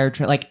desire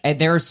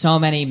there are so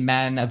many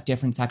men of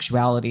different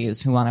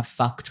sexualities who want to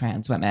fuck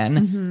trans women.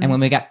 Mm-hmm. And when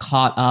we get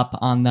caught up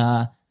on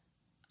the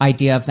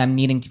idea of them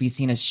needing to be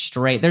seen as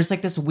straight, there's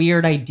like this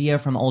weird idea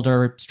from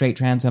older straight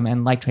trans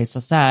women like Trace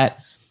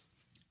Lysette,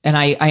 and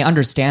I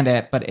understand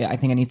it, but I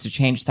think it needs to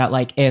change, that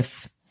like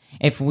if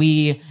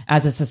we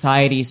as a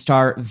society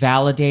start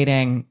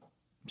validating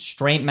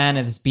straight men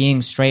as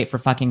being straight for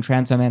fucking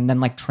trans women,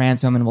 then like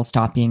trans women will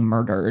stop being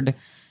murdered.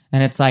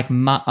 And it's like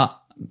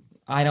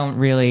I don't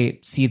really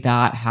see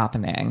that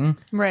happening.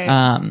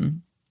 Right.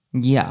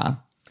 Yeah.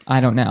 I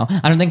don't know.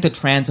 I don't think the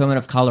trans women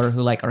of color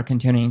who like are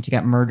continuing to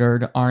get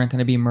murdered aren't going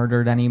to be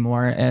murdered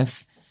anymore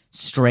if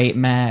straight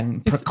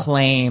men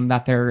proclaim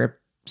that they're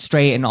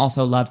straight and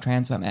also love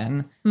trans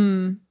women.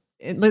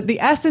 The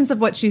essence of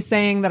what she's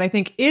saying that I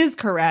think is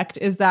correct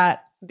is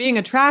that being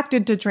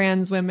attracted to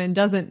trans women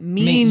doesn't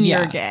mean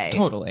you're gay.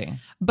 Totally.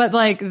 But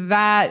like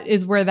that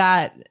is where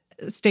that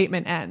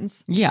statement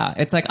ends. Yeah,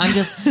 it's like I'm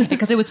just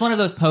because it was one of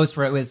those posts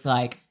where it was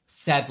like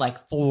said like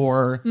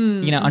four,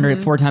 under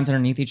 4 times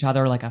underneath each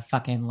other, like a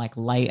fucking like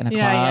light in a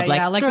club,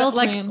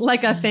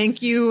 like a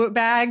thank you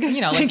bag,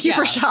 thank you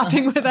for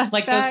shopping with us,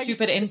 like bag. Those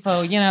stupid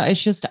info.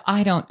 It's just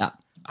I don't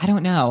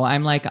know.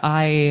 I'm like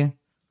I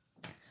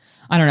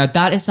don't know.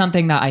 That is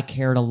something that I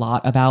cared a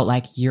lot about,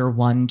 like year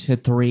 1 to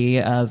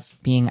 3 of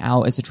being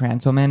out as a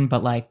trans woman.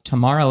 But like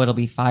tomorrow it'll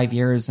be 5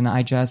 years, and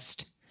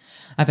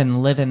I've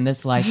been living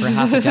this life for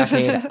half a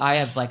decade. I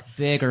have like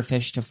bigger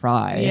fish to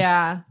fry.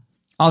 Yeah.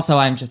 Also,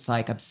 I'm just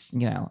like,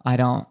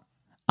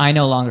 I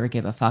no longer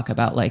give a fuck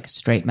about like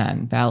straight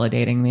men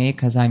validating me,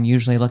 because I'm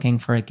usually looking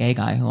for a gay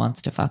guy who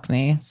wants to fuck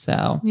me.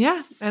 So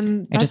yeah.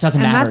 And it just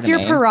doesn't matter. And that's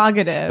your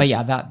prerogative. But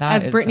yeah, that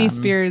as is, Britney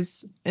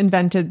Spears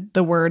invented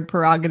the word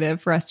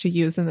prerogative for us to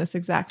use in this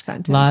exact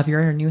sentence. Love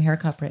your new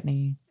haircut,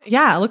 Britney.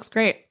 Yeah, it looks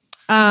great.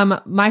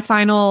 My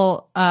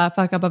final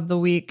fuck up of the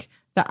week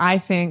that I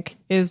think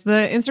is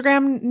the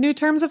Instagram new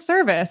terms of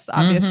service,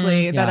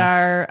 obviously, that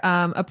are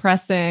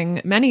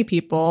oppressing many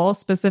people,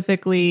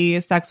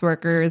 specifically sex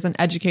workers and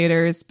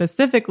educators,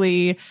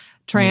 specifically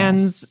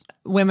trans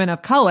women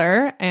of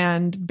color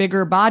and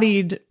bigger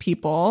bodied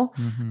people.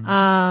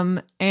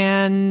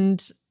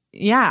 And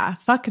yeah,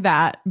 fuck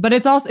that. But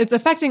it's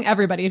affecting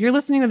everybody. If you're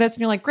listening to this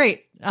and you're like,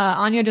 great,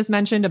 Anya just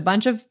mentioned a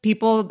bunch of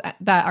people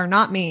that are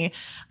not me.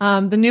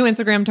 The new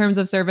Instagram terms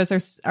of service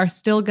are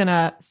still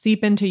gonna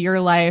seep into your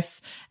life.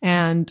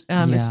 And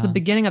it's the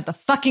beginning of the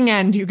fucking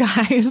end, you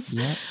guys.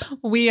 Yep.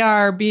 We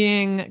are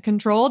being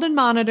controlled and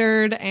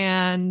monitored.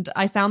 And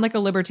I sound like a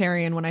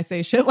libertarian when I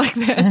say shit like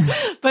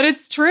this, but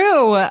it's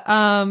true.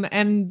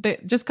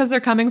 Just because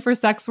they're coming for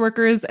sex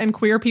workers and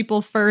queer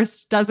people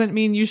first doesn't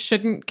mean you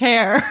shouldn't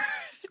care.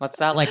 What's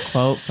that like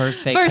quote?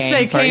 First they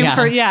came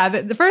for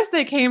the first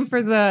they came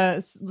for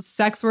the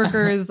sex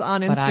workers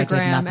on But I did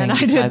Instagram, nothing and I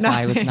did because nothing.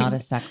 I was not a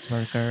sex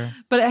worker.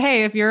 But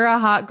hey, if you're a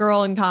hot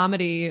girl in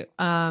comedy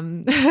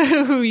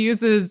who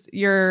uses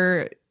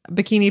your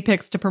bikini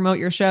pics to promote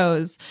your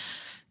shows,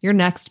 you're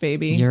next,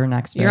 baby. You're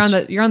next,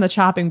 bitch. You're on the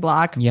chopping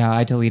block. Yeah,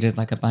 I deleted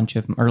like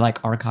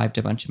archived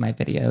a bunch of my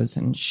videos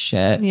and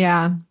shit.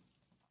 Yeah.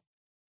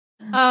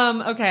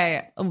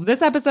 Okay.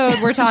 This episode,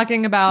 we're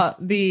talking about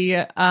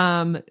the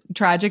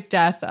tragic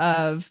death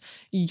of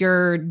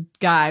your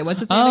guy.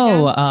 What's his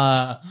name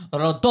again?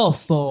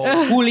 Rodolfo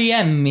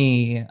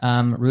Guglielmi.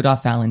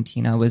 Rudolph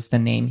Valentino was the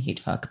name he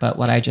took, but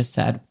what I just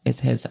said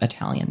is his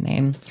Italian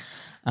name.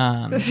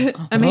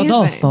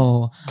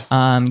 Rodolfo.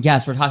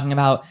 Yes, we're talking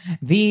about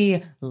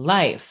the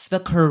life, the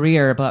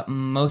career, but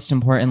most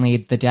importantly,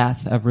 the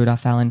death of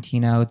Rudolph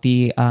Valentino,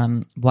 the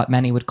what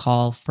many would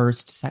call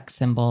first sex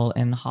symbol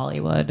in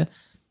Hollywood.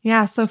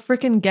 Yeah, so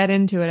freaking get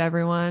into it,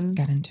 everyone.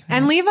 Get into it.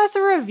 And leave us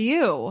a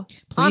review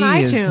on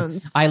Please.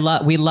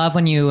 iTunes. We love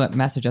when you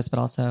message us, but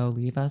also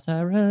leave us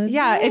a review.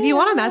 Yeah, if you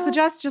want to message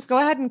us, just go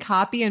ahead and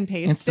copy and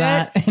paste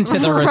it into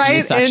the review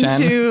right section.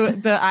 into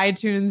the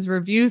iTunes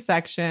review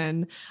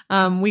section.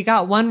 We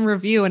got one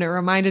review and it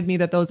reminded me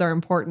that those are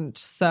important.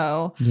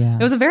 So Yeah.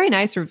 it was a very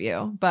nice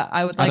review, but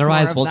I would like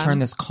Otherwise, more of we'll them. turn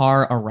this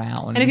car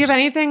around. And if you have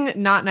anything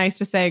not nice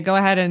to say, go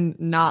ahead and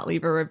not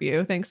leave a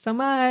review. Thanks so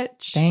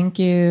much. Thank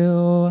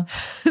you.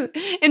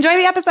 Enjoy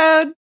the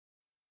episode.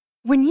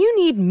 When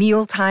you need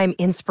mealtime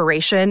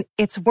inspiration,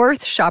 it's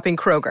worth shopping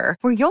Kroger,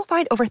 where you'll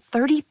find over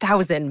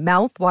 30,000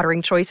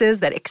 mouthwatering choices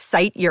that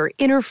excite your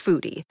inner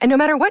foodie. And no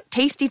matter what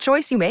tasty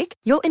choice you make,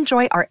 you'll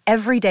enjoy our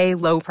everyday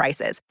low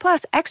prices,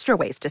 plus extra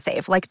ways to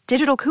save, like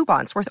digital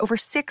coupons worth over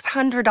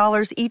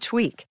 $600 each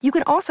week. You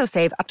can also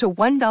save up to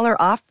 $1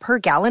 off per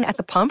gallon at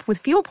the pump with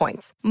fuel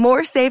points.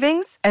 More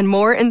savings and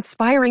more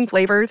inspiring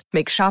flavors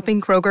make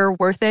shopping Kroger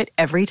worth it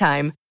every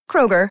time.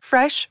 Kroger,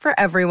 fresh for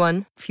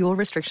everyone. Fuel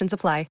restrictions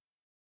apply.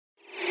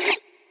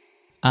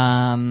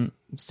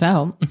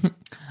 So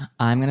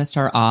I'm going to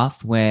start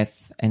off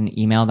with an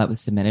email that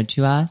was submitted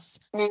to us.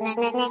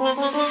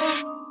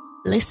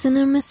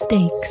 Listener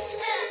mistakes.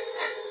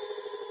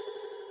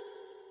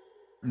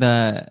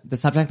 The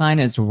subject line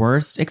is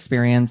worst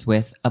experience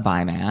with a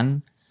bi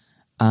man.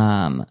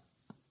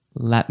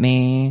 Let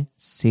me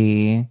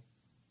see.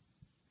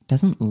 They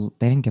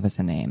didn't give us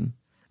a name.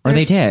 Or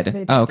they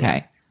did. Oh,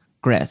 okay.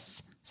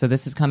 Gris. So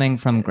this is coming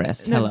from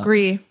Gris. No, Hello.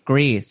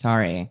 Gree,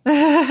 sorry.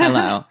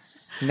 Hello.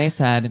 And they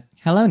said,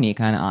 hello,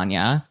 Nika and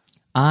Anya.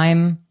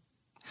 I'm,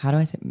 how do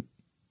I say,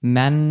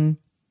 Menopip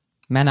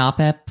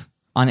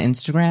on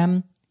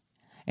Instagram.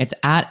 It's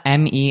at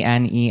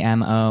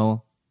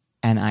MENEMONIP.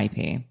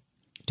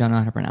 Don't know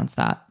how to pronounce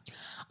that.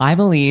 I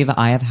believe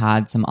I have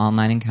had some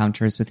online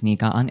encounters with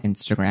Nika on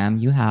Instagram.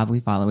 You have, we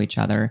follow each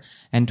other,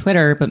 and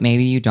Twitter, but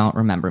maybe you don't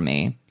remember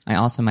me. I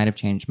also might have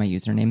changed my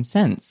username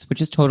since,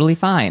 which is totally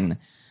fine.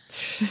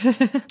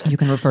 You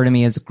can refer to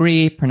me as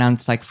Gree,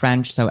 pronounced like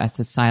French, so S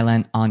is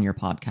silent on your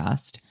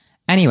podcast.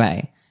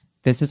 Anyway,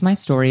 this is my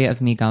story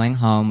of me going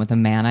home with a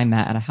man I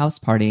met at a house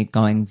party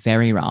going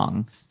very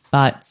wrong,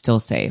 but still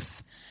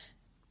safe.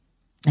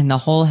 And the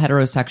whole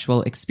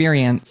heterosexual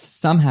experience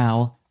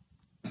somehow...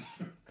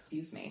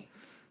 Excuse me.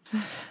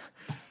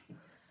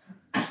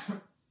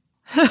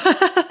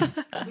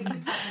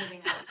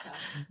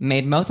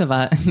 made both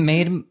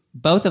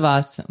of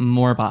us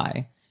more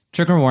bi.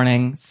 Trigger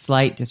warning,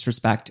 slight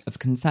disrespect of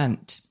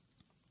consent.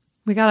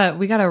 we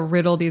gotta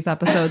riddle these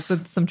episodes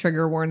with some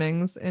trigger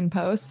warnings in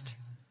post.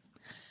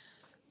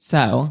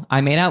 So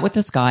I made out with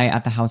this guy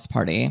at the house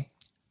party.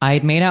 I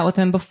had made out with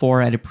him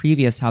before at a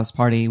previous house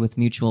party with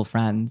mutual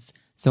friends,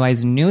 so I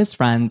knew his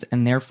friends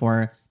and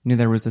therefore knew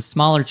there was a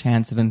smaller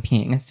chance of him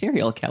being a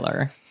serial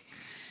killer.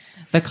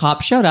 The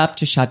cop showed up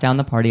to shut down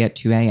the party at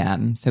 2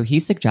 a.m., so he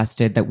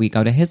suggested that we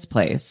go to his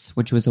place,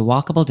 which was a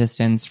walkable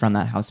distance from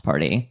that house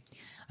party.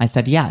 I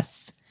said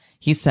yes.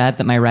 He said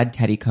that my red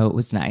teddy coat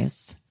was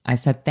nice. I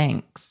said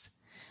thanks.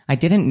 I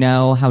didn't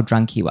know how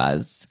drunk he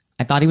was.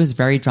 I thought he was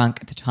very drunk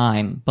at the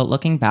time, but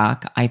looking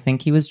back, I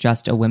think he was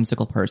just a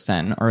whimsical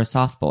person or a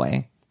soft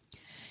boy.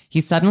 He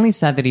suddenly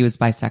said that he was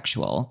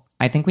bisexual.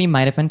 I think we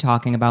might have been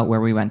talking about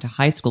where we went to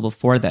high school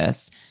before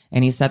this,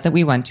 and he said that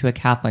we went to a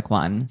Catholic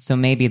one, so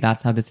maybe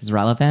that's how this is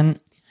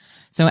relevant.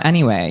 So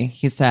anyway,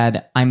 he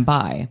said, I'm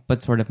bi,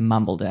 but sort of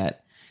mumbled it.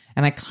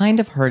 And I kind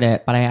of heard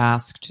it, but I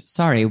asked,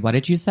 sorry, what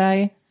did you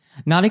say?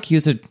 Not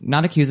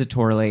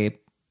accusatorily,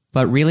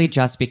 but really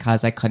just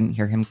because I couldn't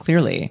hear him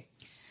clearly.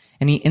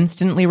 And he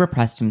instantly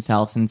repressed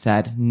himself and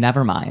said,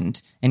 never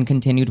mind, and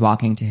continued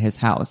walking to his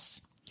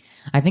house.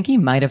 I think he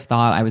might have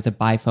thought I was a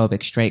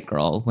biphobic straight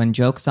girl, when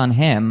joke's on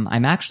him,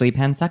 I'm actually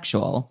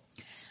pansexual.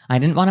 I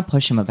didn't want to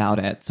push him about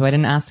it, so I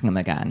didn't ask him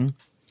again.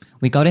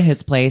 We go to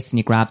his place and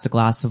he grabs a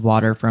glass of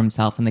water for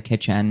himself in the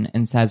kitchen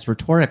and says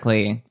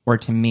rhetorically, or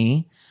to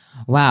me,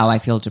 wow, I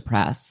feel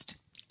depressed.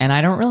 And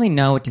I don't really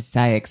know what to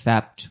say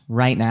except,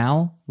 right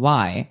now?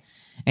 Why?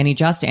 And he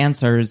just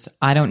answers,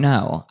 I don't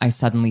know. I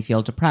suddenly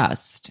feel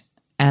depressed.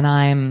 And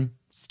I'm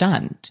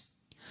stunned.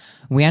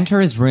 We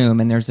enter his room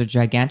and there's a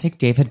gigantic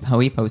David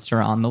Bowie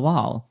poster on the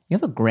wall. You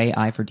have a great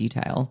eye for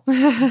detail.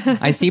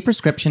 I see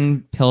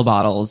prescription pill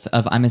bottles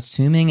of, I'm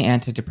assuming,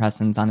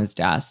 antidepressants on his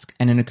desk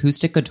and an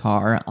acoustic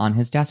guitar on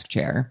his desk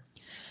chair.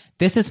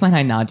 This is when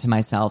I nod to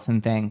myself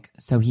and think,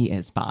 so he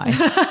is bi.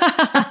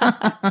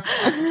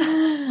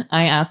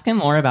 I ask him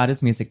more about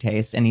his music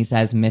taste and he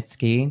says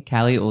Mitski,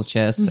 Kali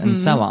Uchis, and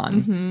so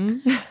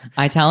on.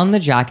 I tell him the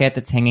jacket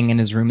that's hanging in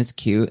his room is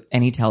cute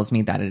and he tells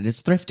me that it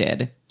is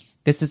thrifted.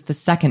 This is the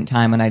second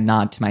time when I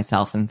nod to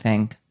myself and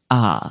think,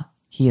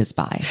 he is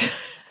bi.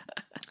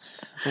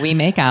 We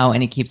make out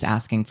and he keeps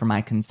asking for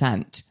my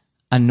consent,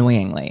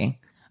 annoyingly.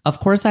 Of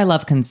course I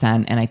love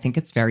consent and I think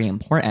it's very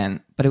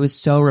important, but it was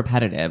so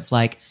repetitive.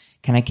 Like,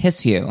 can I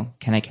kiss you?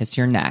 Can I kiss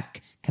your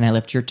neck? Can I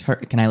lift your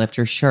shirt?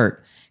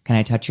 Can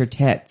I touch your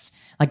tits?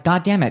 Like,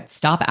 God damn it,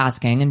 stop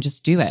asking and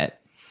just do it.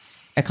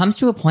 It comes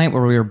to a point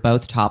where we were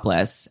both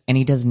topless and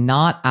he does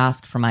not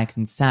ask for my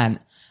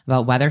consent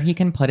about whether he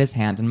can put his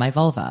hand in my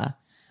vulva.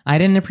 I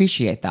didn't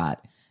appreciate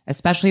that,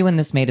 especially when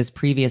this made his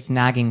previous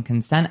nagging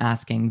consent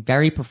asking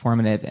very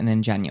performative and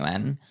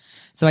ingenuine.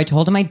 So I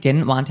told him I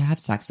didn't want to have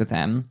sex with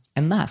him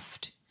and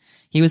left.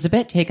 He was a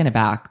bit taken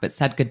aback, but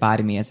said goodbye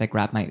to me as I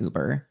grabbed my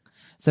Uber.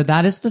 So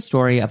that is the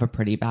story of a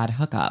pretty bad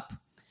hookup.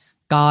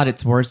 God,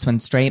 it's worse when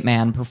straight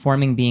man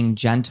performing being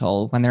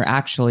gentle when they're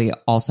actually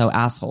also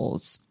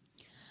assholes.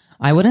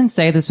 I wouldn't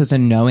say this was a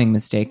knowing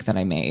mistake that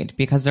I made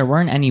because there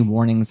weren't any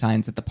warning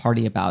signs at the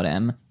party about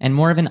him and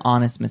more of an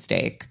honest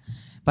mistake.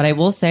 But I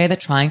will say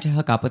that trying to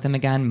hook up with him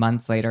again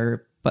months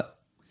later, but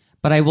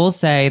I will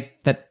say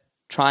that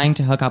trying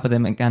to hook up with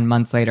him again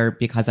months later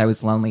because I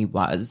was lonely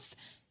was.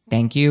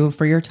 Thank you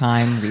for your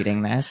time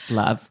reading this.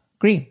 Love,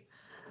 Gree.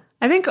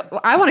 I think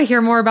I want to hear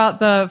more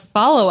about the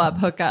follow-up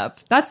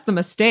hookup. That's the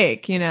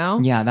mistake, you know?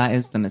 Yeah, that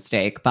is the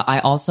mistake. But I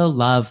also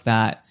love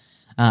that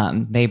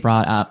they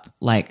brought up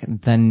like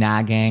the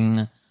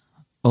nagging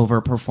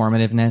over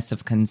performativeness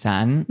of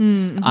consent.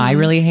 Mm-hmm. I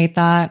really hate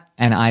that.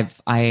 And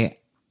I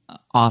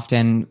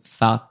often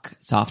fuck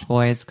soft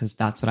boys because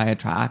that's what I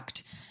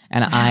attract.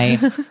 And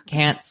I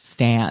can't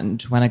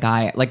stand when a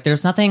guy, like,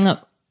 there's nothing,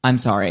 I'm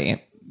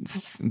sorry,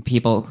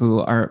 people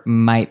who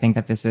might think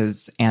that this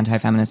is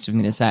anti-feminist of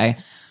me to say.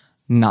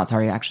 Not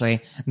sorry,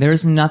 actually.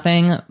 There's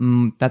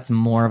nothing that's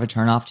more of a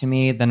turnoff to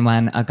me than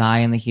when a guy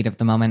in the heat of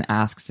the moment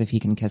asks if he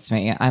can kiss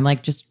me. I'm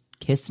like, just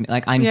kiss me.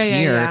 Like, I'm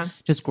here. Yeah.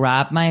 Just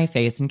grab my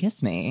face and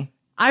kiss me.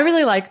 I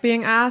really like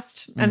being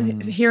asked.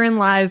 And herein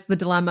lies the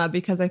dilemma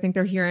because I think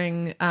they're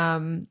hearing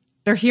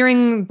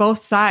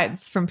both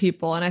sides from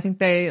people. And I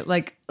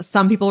think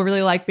some people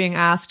really like being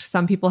asked.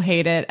 Some people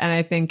hate it. And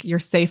I think you're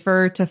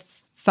safer to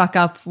fuck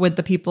up with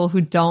the people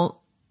who don't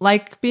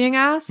like being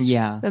asked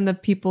than the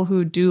people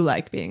who do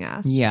like being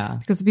asked. Yeah.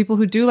 Because the people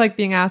who do like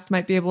being asked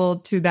might be able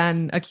to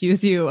then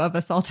accuse you of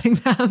assaulting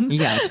them.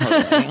 Yeah,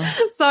 totally.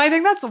 So I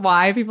think that's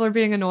why people are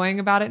being annoying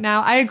about it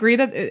now. I agree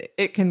that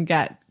it can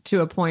get to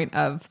a point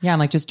of... Yeah, I'm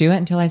like, just do it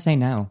until I say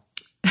no.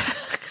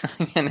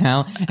 You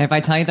know? And if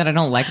I tell you that I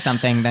don't like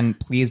something, then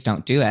please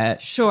don't do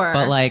it. Sure.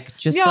 But like,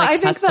 just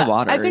test the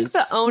waters. I think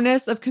the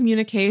onus of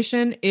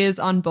communication is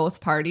on both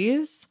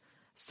parties.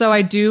 So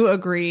I do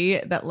agree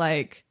that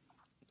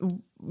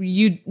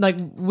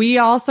we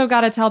also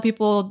got to tell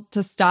people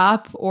to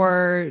stop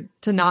or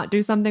to not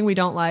do something we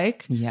don't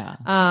like. Yeah.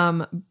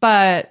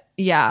 But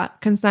yeah,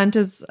 consent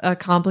is a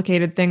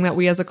complicated thing that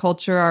we as a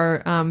culture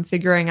are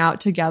figuring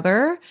out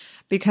together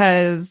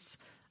because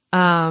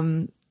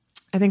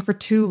I think for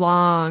too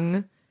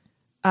long,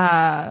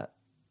 I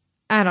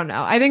don't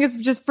know. I think it's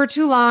just for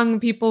too long,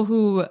 people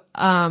who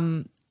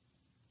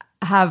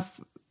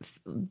have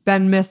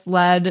been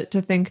misled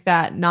to think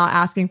that not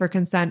asking for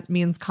consent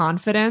means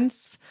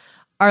confidence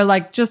are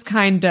like just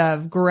kind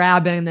of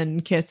grabbing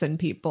and kissing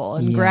people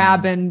and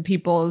grabbing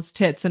people's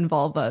tits and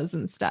vulvas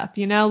and stuff,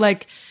 you know,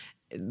 like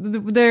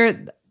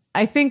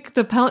I think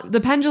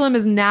the pendulum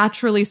is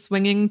naturally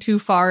swinging too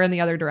far in the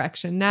other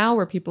direction now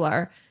where people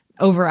are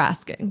over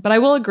asking, but I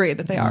will agree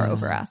that they are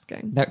over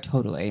asking. That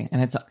totally.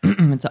 And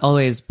it's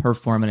always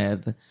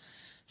performative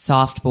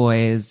soft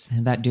boys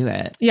that do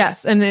it.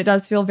 Yes, and it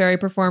does feel very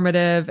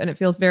performative, and it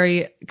feels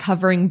very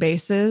covering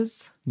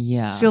bases.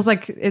 Yeah. Feels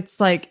like it's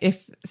like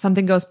if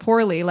something goes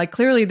poorly, like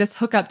clearly this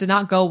hookup did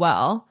not go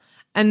well.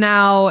 And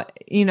now,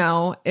 you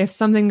know, if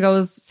something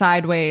goes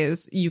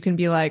sideways, you can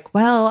be like,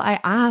 well, I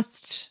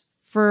asked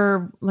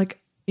for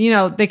like, you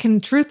know, they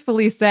can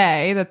truthfully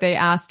say that they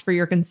asked for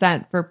your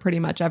consent for pretty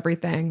much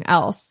everything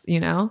else, you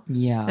know?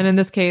 Yeah. And in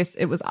this case,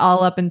 it was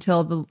all up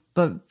until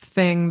the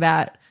thing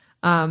that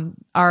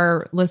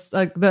our list,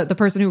 like the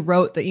person who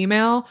wrote the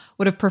email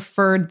would have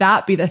preferred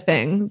that be the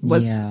thing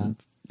was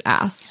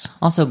asked.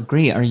 Also,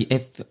 Gree,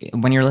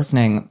 when you're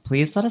listening,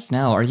 please let us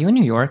know. Are you in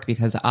New York?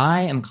 Because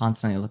I am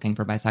constantly looking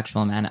for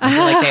bisexual men. I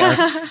feel like they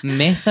are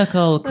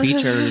mythical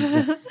creatures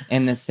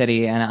in this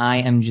city, and I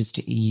am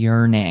just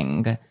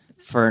yearning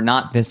for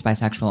not this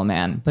bisexual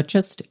man, but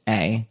just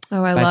a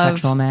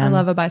bisexual man. I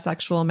love a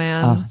bisexual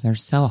man. Oh, they're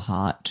so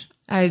hot.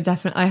 I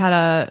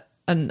had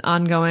an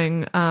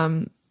ongoing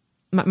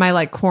my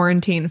like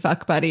quarantine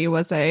fuck buddy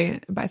was a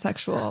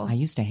bisexual. I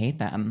used to hate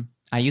them.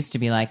 I used to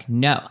be like,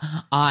 no,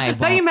 I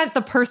thought you meant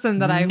the person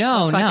that I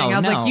was fucking. I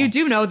was like, you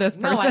do know this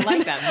person. No, I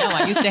like them. No,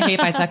 I used to hate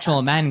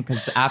bisexual men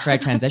because after I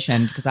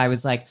transitioned, because I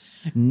was like,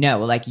 no,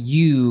 like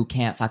you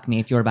can't fuck me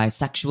if you're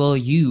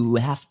bisexual. You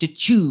have to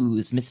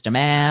choose, Mr.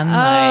 Man.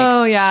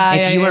 Oh, like, yeah.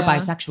 If you are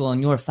bisexual and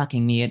you're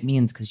fucking me, it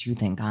means because you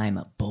think I'm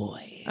a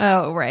boy.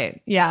 Oh,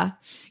 right. Yeah.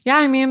 Yeah,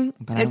 I mean.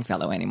 But I don't feel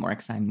that way anymore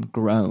because I'm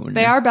grown.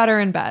 They are better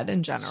in bed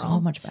in general. So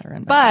much better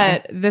in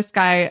bed. But this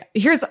guy,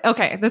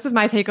 this is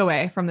my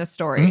takeaway from this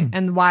story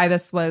and why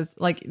this was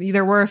like,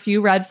 there were a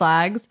few red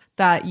flags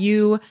that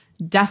you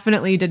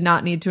definitely did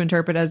not need to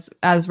interpret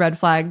as red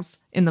flags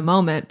in the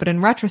moment, but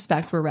in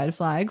retrospect were red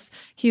flags.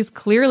 He's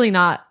clearly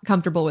not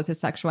comfortable with his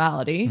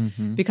sexuality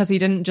because he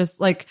didn't just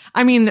like,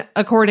 I mean,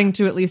 according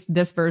to at least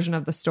this version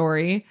of the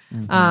story,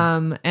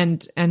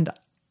 and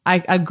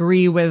I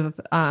agree with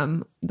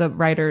the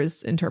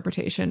writer's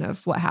interpretation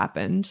of what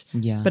happened.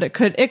 Yeah. But it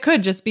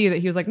could just be that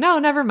he was like, no,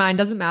 never mind,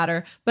 doesn't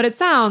matter. But it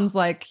sounds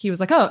like he was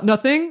like, oh,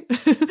 nothing.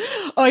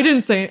 Oh, I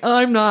didn't say it.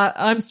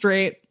 I'm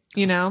straight,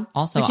 you know?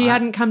 Also, like he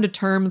hadn't come to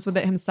terms with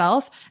it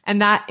himself. And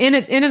that in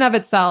and of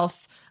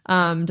itself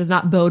does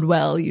not bode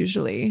well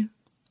usually.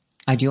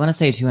 I do want to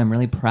say too, I'm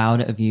really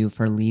proud of you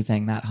for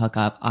leaving that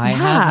hookup.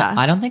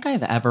 I don't think I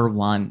have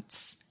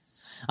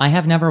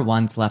never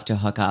once left a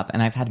hookup,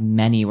 and I've had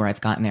many where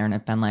I've gotten there and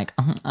I've been like,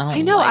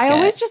 I know, I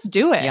always just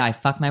do it. Yeah, I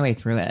fuck my way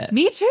through it.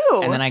 Me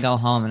too. And then I go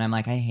home and I'm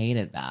like, I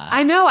hated that.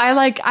 I know.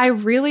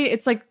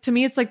 It's like, to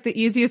me, it's like the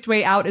easiest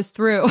way out is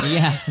through.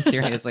 Yeah,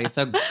 seriously.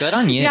 So good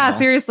on you. Yeah,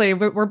 seriously.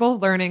 We're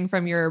both learning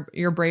from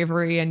your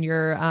bravery and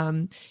your,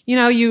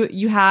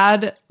 you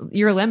had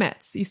your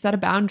limits. You set a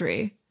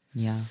boundary.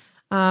 Yeah.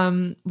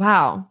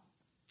 Wow.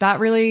 That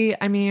really,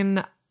 I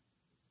mean,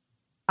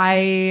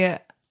 I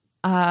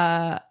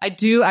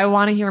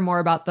want to hear more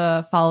about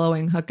the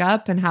following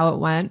hookup and how it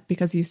went,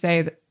 because you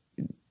say that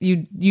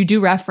you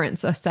do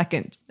reference a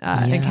second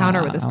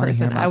encounter with this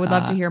person. I would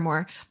love to hear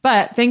more,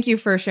 but thank you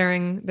for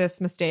sharing this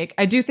mistake.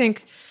 I do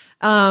think,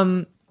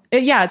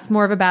 it's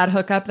more of a bad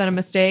hookup than a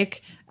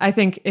mistake. I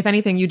think if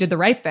anything, you did the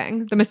right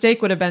thing. The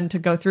mistake would have been to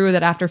go through with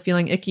it after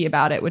feeling icky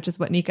about it, which is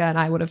what Nika and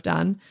I would have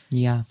done.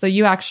 Yeah. So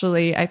you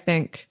actually, I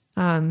think,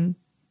 no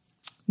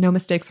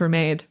mistakes were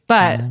made,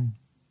 but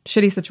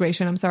shitty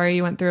situation. I'm sorry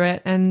you went through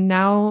it. And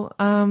now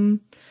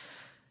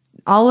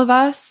all of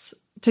us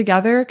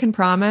together can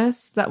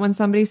promise that when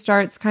somebody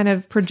starts kind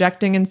of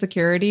projecting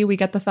insecurity, we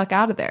get the fuck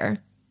out of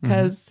there.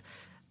 Because,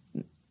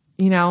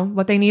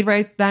 what they need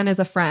right then is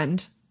a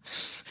friend.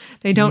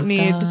 They don't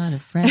need a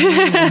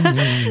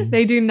friend.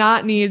 They do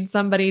not need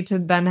somebody to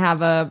then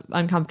have a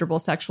uncomfortable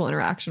sexual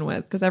interaction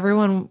with. Because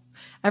everyone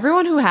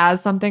who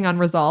has something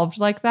unresolved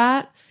like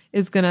that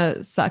is going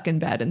to suck in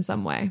bed in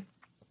some way.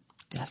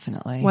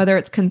 Definitely. Whether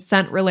it's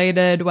consent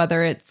related,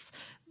 whether it's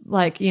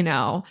like,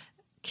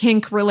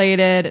 kink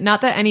related.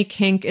 Not that any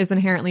kink is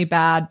inherently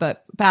bad,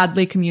 but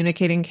badly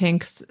communicating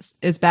kinks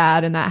is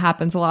bad. And that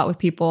happens a lot with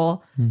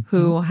people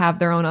who have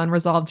their own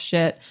unresolved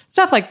shit.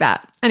 Stuff like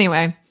that.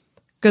 Anyway,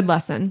 good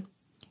lesson.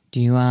 Do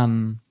you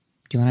want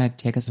to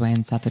take us away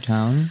and set the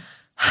tone?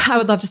 I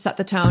would love to set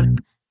the tone.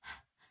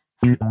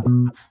 Deep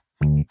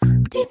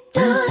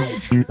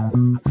dive.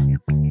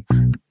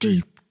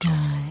 Deep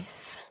dive.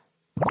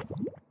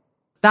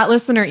 That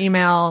listener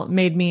email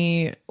made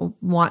me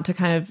want to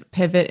kind of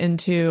pivot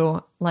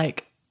into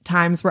like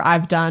times where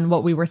I've done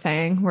what we were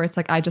saying, where it's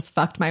like I just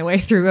fucked my way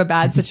through a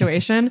bad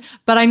situation.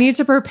 But I need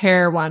to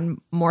prepare one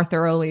more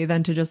thoroughly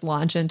than to just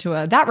launch into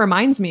a that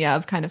reminds me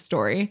of kind of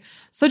story.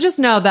 So just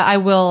know that I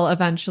will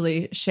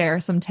eventually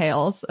share some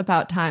tales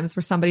about times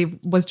where somebody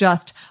was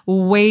just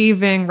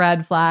waving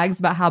red flags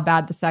about how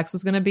bad the sex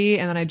was going to be,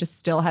 and then I just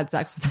still had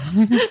sex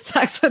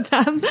with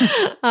them,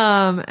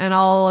 and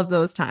all of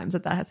those times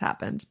that has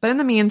happened. But in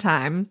the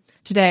meantime,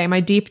 today,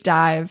 my deep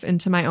dive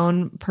into my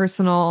own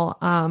personal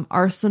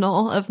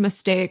arsenal of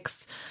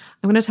mistakes.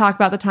 I'm going to talk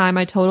about the time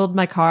I totaled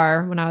my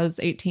car when I was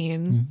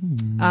 18.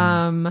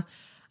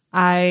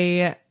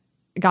 I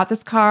got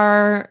this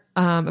car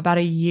about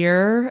a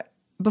year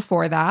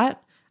before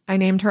that, I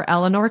named her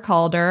Eleanor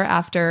Calder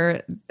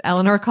after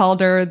Eleanor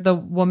Calder, the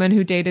woman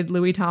who dated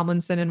Louis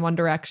Tomlinson in One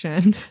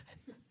Direction.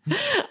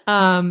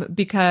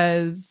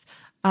 Because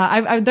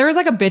there was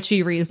like a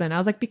bitchy reason. I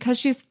was like, because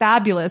she's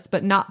fabulous,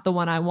 but not the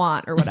one I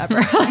want or whatever,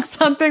 like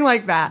something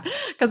like that.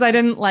 Because I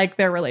didn't like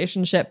their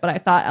relationship, but I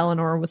thought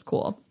Eleanor was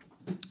cool.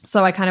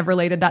 So I kind of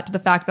related that to the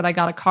fact that I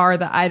got a car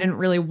that I didn't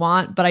really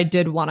want, but I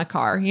did want a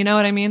car. You know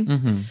what I mean?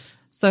 Mm-hmm.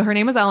 So her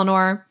name was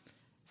Eleanor,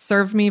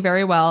 served me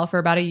very well for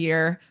about a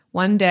year.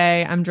 One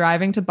day I'm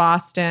driving to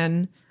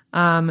Boston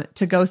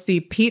to go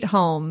see Pete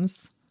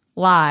Holmes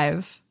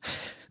live,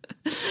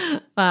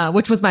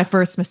 which was my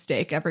first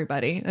mistake,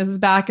 everybody. This is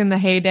back in the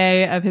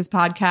heyday of his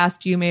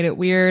podcast, You Made It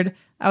Weird.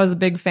 I was a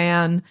big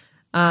fan.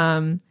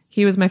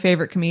 He was my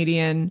favorite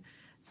comedian.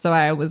 So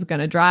I was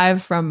going to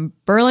drive from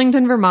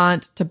Burlington,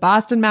 Vermont to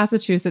Boston,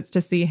 Massachusetts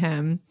to see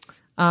him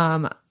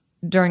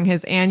during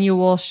his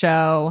annual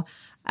show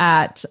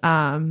at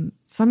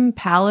some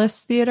Palace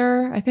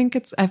Theater. I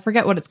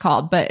forget what it's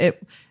called, but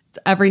it's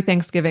every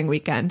Thanksgiving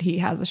weekend he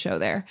has a show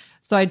there.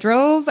 So I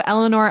drove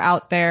Eleanor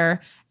out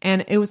there,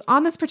 and it was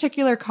on this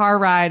particular car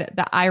ride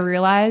that I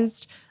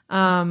realized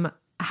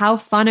how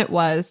fun it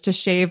was to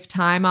shave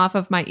time off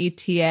of my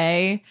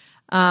ETA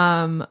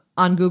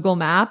on Google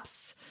Maps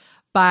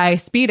by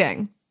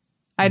speeding.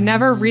 I'd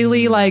never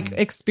really like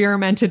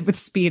experimented with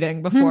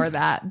speeding before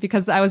that,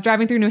 because I was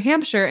driving through New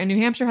Hampshire, and New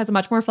Hampshire has a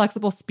much more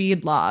flexible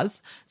speed laws.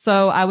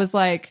 So I was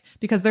like,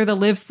 because they're the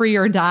live free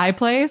or die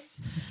place.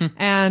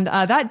 And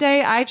that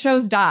day I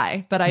chose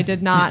die, but I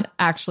did not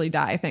actually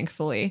die,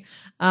 thankfully.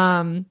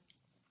 Because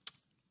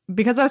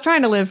I was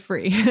trying to live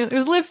free. It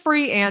was live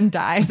free and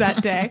die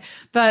that day.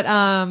 But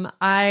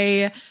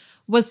I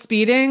was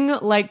speeding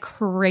like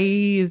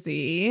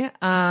crazy.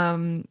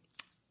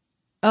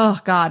 Oh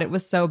God, it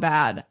was so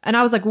bad. And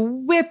I was like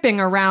whipping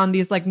around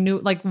these like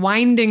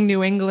winding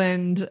New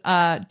England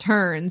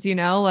turns, you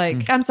know,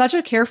 like I'm such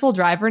a careful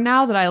driver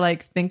now that I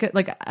like think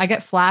like I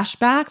get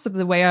flashbacks of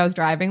the way I was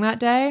driving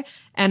that day.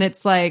 And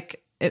it's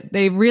like,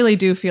 they really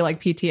do feel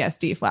like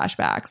PTSD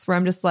flashbacks, where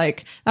I'm just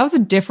like, that was a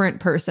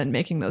different person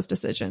making those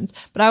decisions.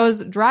 But I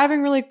was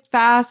driving really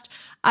fast.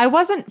 I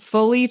wasn't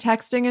fully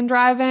texting and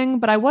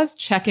driving, but I was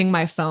checking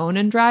my phone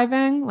and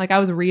driving. Like I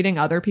was reading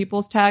other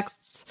people's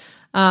texts.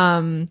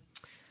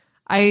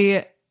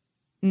 I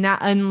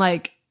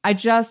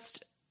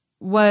just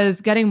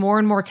was getting more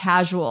and more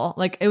casual.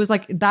 Like it was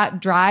like that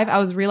drive, I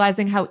was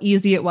realizing how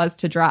easy it was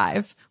to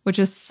drive, which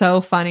is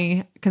so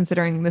funny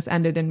considering this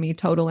ended in me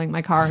totaling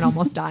my car and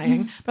almost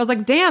dying. But I was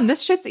like, damn,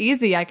 this shit's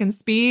easy. I can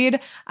speed.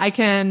 I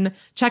can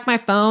check my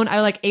phone. I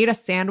like ate a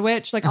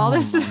sandwich, like all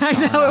this. I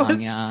know it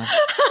was. Yeah.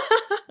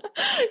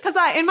 Because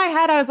in my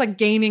head, I was like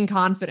gaining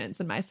confidence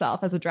in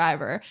myself as a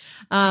driver.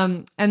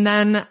 And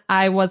then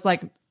I was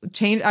like,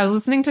 I was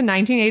listening to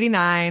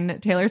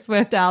 1989 Taylor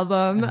Swift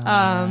album,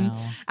 wow.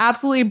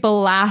 Absolutely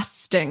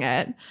blasting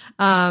it,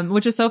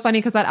 which is so funny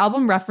because that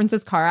album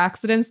references car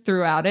accidents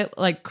throughout it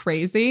like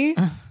crazy.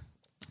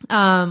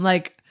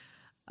 I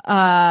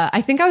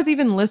think I was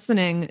even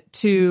listening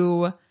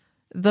to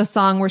the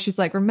song where she's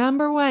like,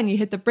 remember when you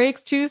hit the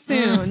brakes too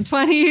soon,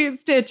 20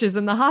 stitches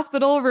in the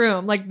hospital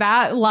room. Like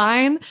that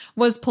line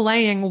was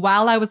playing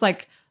while I was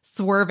like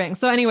swerving.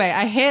 So anyway,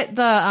 I hit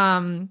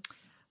the,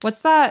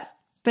 what's that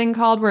thing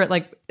called where it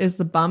like is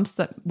the bumps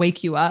that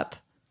wake you up?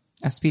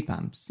 Speed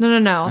bumps.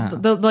 No. Oh.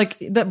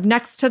 The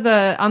next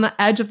to on the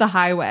edge of the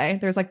highway,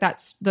 there's like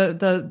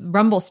the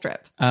rumble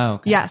strip. Oh,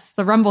 okay. Yes,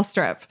 the rumble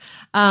strip.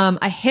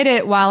 I hit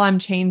it while I'm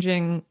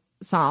changing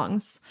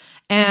songs,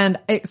 and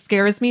it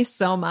scares me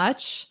so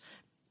much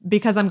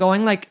because I'm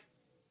going like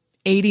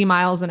 80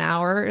 miles an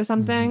hour or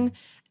something,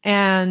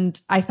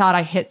 and I thought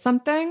I hit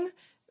something.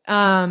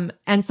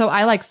 And so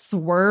I like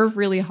swerve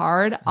really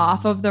hard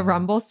off of the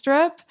rumble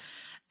strip.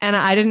 And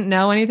I didn't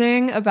know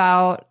anything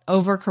about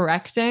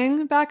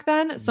overcorrecting back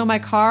then. So my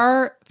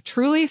car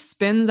truly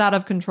spins out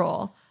of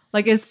control,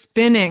 like is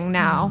spinning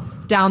now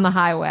down the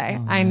highway.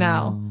 Oh, I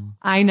know.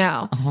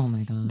 Oh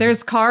my God.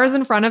 There's cars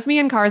in front of me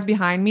and cars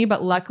behind me,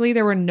 but luckily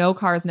there were no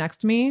cars next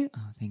to me.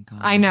 Oh, thank God.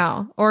 I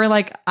know. Or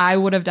like I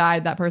would have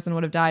died. That person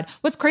would have died.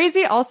 What's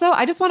crazy also,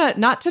 I just want to,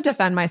 not to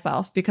defend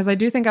myself, because I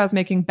do think I was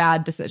making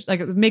bad decisions,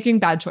 like making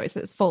bad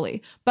choices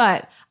fully,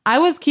 but I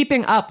was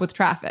keeping up with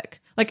traffic.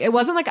 Like, it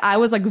wasn't like I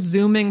was like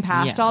zooming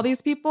past all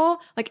these people.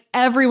 Like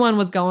everyone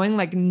was going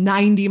like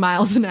 90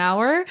 miles an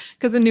hour,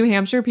 because in New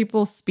Hampshire,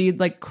 people speed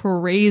like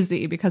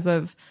crazy because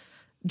of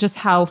just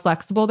how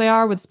flexible they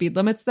are with speed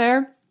limits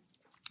there.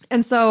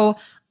 And so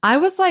I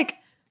was like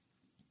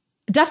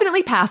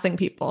definitely passing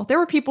people. There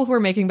were people who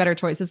were making better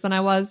choices than I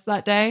was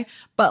that day,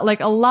 but like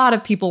a lot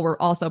of people were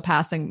also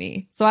passing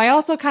me. So I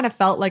also kind of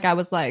felt like I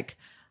was like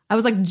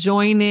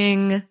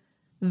joining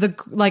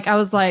I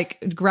was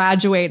like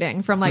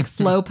graduating from like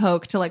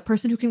slowpoke to like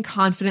person who can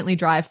confidently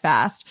drive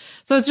fast.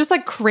 So it's just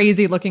like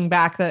crazy looking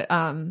back that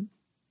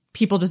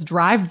people just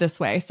drive this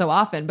way so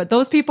often, but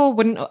those people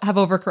wouldn't have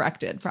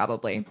overcorrected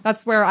probably.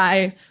 That's where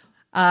I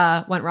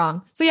went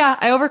wrong. So yeah,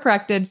 I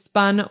overcorrected,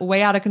 spun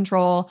way out of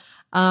control.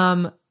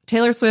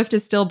 Taylor Swift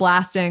is still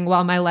blasting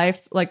while my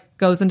life like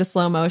goes into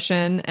slow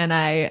motion, and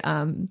I,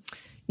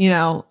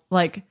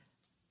 like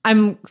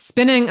I'm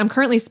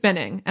currently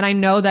spinning, and I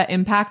know that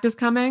impact is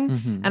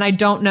coming, and I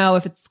don't know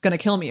if it's going to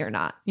kill me or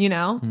not,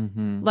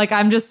 Like,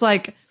 I'm just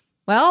like,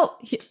 well,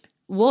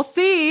 we'll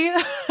see.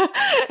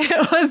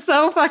 It was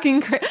so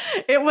fucking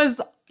it was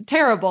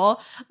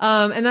terrible.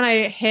 And then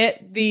I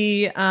hit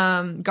the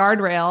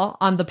guardrail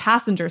on the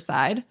passenger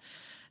side.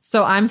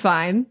 So I'm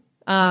fine.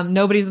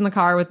 Nobody's in the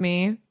car with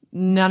me.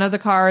 None of the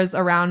cars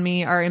around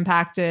me are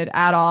impacted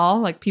at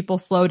all. Like, people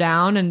slow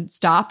down and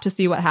stop to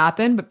see what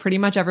happened, but pretty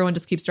much everyone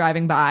just keeps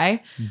driving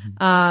by.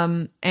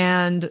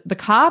 And the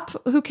cop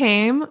who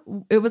came,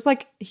 it was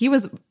like, he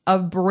was a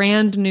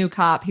brand new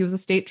cop. He was a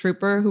state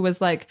trooper who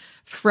was like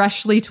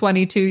freshly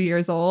 22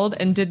 years old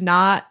and did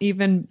not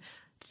even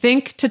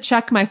think to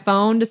check my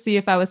phone to see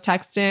if I was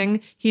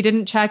texting. He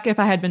didn't check if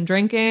I had been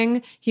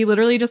drinking. He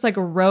literally just like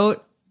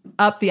wrote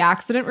up the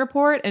accident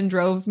report and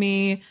drove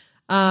me.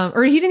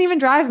 Or he didn't even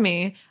drive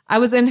me. I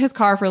was in his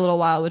car for a little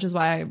while, which is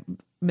why I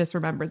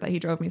misremembered that he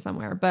drove me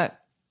somewhere. But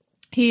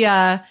he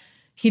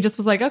just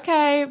was like,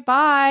 okay,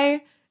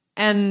 bye.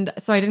 And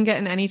so I didn't get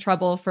in any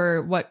trouble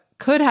for what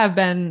could have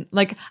been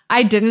like,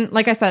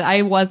 like I said,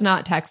 I was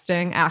not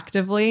texting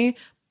actively,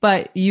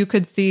 but you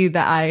could see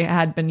that I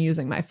had been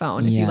using my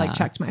phone if you like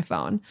checked my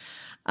phone.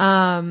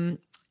 And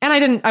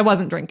I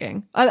wasn't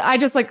drinking. I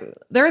just like,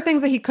 there are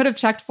things that he could have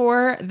checked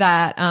for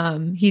that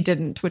he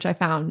didn't, which I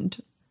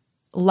found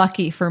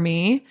lucky for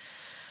me.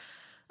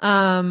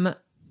 And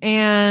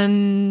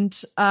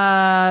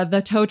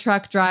the tow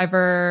truck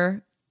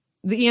driver,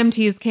 the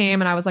EMTs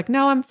came, and I was like,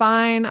 no, I'm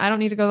fine. I don't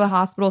need to go to the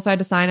hospital. So I had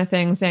to sign a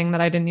thing saying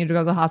that I didn't need to go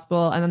to the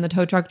hospital. And then the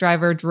tow truck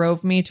driver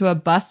drove me to a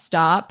bus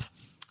stop,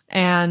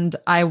 and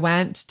I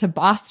went to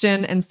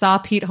Boston and saw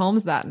Pete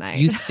Holmes that night.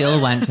 You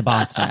still went to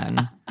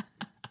Boston.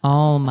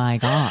 Oh my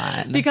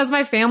God. Because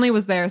my family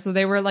was there. So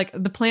they were like,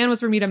 the plan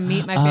was for me to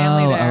meet my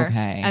family there.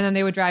 Okay. And then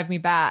they would drive me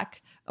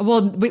back.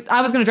 Well,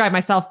 I was going to drive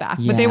myself back,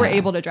 but they were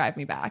able to drive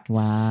me back.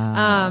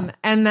 Wow.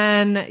 And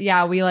then,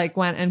 we like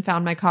went and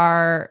found my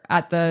car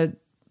at the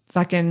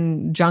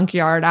fucking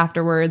junkyard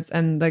afterwards.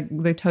 And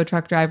the tow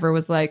truck driver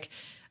was like,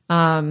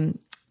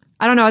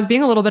 I don't know. I was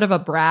being a little bit of a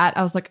brat.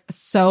 I was like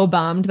so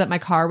bummed that my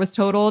car was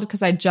totaled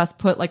because I just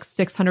put like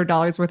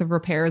 $600 worth of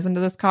repairs into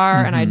this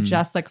car, and I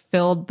just like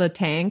filled the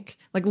tank.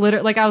 Like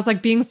literally, like I was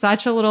like being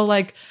such a little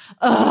like,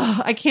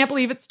 ugh, I can't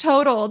believe it's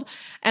totaled.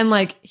 And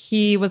like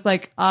he was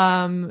like,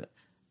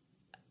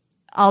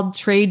 I'll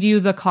trade you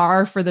the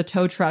car for the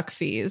tow truck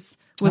fees.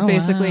 Was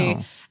basically,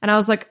 wow. And I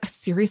was like,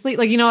 seriously?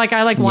 Like, like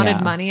I like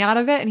wanted money out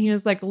of it. And he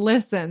was like,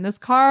 listen, this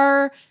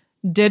car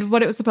did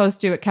what it was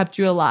supposed to. It kept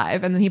you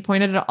alive. And then he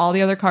pointed at all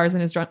the other cars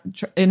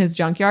in his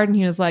junkyard, and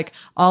he was like,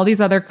 all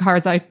these other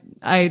cars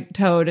I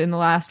towed in the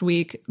last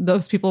week,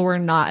 those people were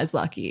not as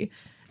lucky.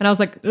 And I was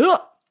like,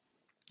 ugh.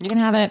 You can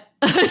have it.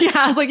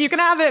 I was like, you can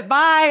have it.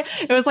 Bye.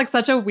 It was like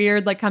such a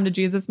weird, like, come to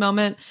Jesus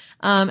moment.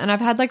 And I've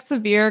had like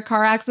severe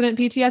car accident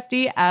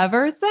PTSD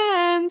ever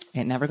since.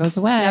 It never goes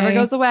away. Never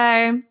goes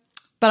away.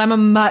 But I'm a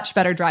much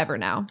better driver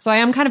now. So I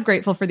am kind of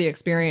grateful for the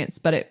experience,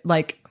 but it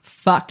like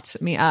fucked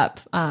me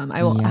up.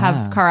 I will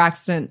have car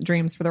accident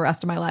dreams for the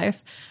rest of my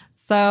life.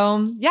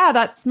 So yeah,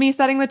 that's me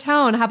setting the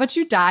tone. How about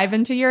you dive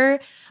into your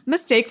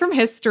mistake from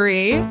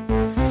history?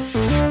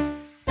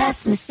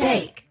 Best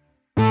mistake.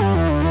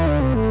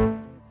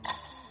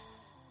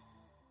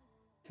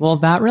 Well,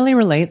 that really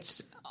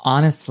relates,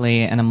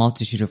 honestly, in a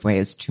multitude of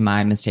ways to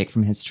my mistake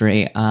from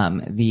history.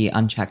 The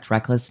unchecked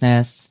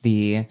recklessness,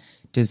 the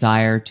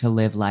desire to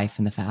live life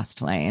in the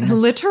fast lane.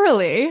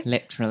 Literally.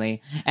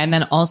 And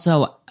then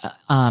also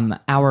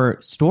our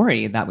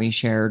story that we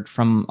shared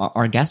from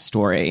our guest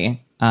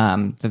story,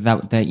 that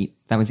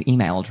was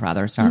emailed,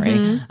 rather,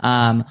 sorry,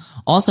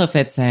 also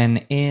fits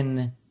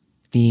in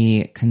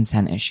the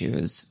consent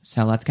issues.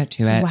 So let's get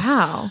to it.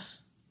 Wow.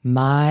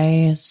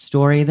 My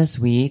story this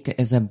week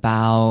is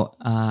about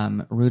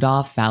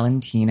Rudolph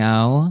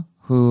Valentino,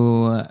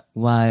 who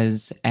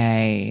was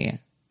a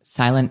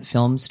silent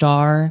film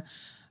star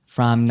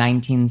from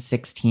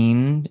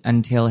 1916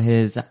 until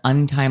his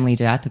untimely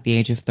death at the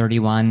age of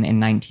 31 in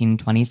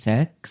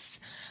 1926.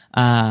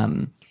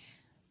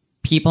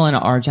 People in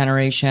our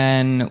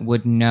generation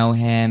would know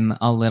him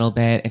a little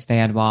bit if they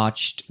had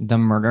watched the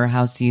Murder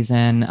House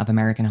season of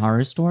American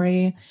Horror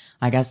Story.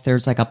 I guess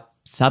there's like a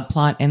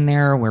subplot in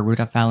there where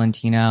Rudolph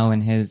Valentino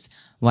and his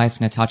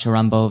wife Natasha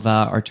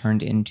Rambova are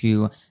turned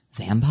into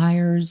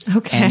vampires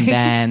and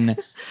then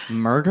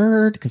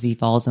murdered because he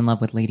falls in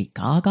love with Lady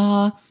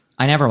Gaga.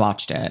 I never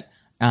watched it.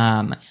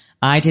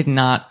 I did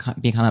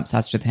not become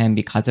obsessed with him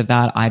because of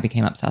that. I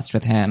became obsessed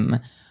with him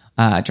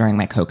during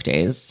my Coke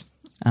days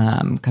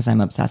because I'm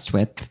obsessed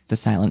with the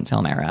silent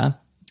film era.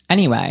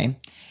 Anyway,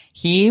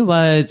 he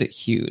was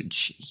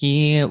huge.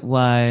 He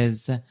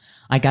was,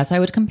 I guess I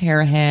would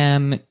compare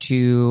him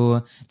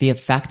to the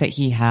effect that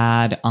he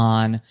had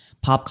on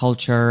pop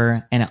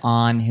culture and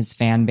on his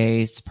fan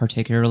base,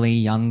 particularly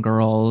young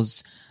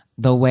girls,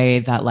 the way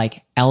that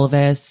like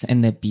Elvis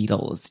and the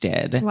Beatles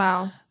did.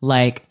 Wow.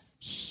 Like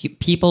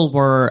people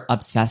were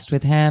obsessed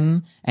with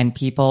him, and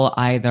people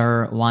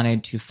either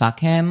wanted to fuck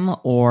him,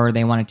 or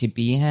they wanted to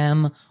be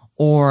him,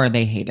 or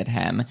they hated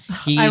him.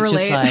 He I relate.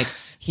 just like,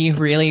 he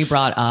really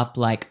brought up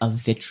like a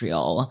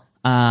vitriol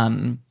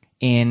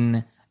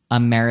in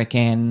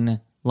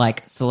American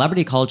like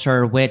celebrity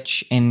culture,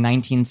 which in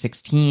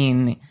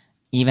 1916,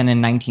 even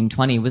in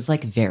 1920, was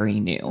like very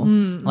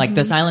new. Like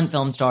the silent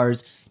film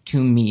stars,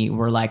 to me,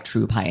 were like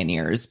true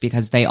pioneers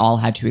because they all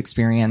had to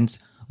experience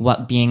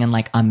what being in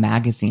like a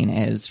magazine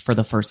is for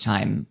the first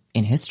time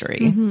in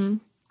history.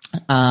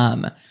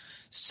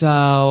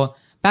 So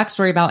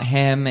backstory about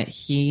him,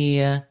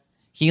 he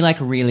like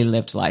really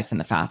lived life in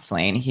the fast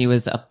lane. He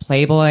was a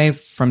playboy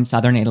from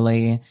Southern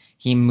Italy.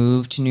 He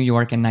moved to New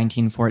York in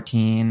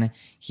 1914.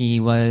 He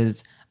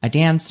was a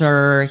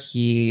dancer.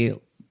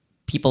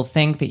 People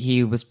think that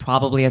he was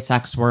probably a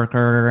sex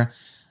worker.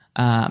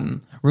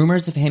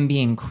 Rumors of him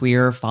being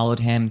queer followed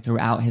him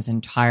throughout his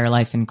entire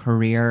life and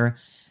career.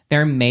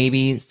 There may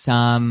be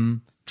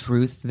some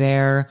truth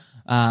there.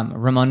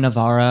 Ramon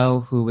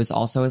Navarro, who was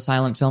also a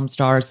silent film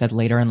star, said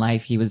later in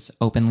life he was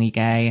openly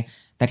gay,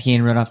 that he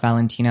and Rudolph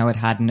Valentino had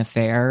had an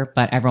affair,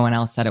 but everyone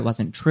else said it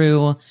wasn't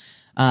true.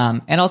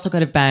 It also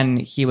could have been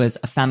he was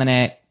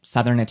effeminate,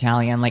 Southern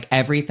Italian, like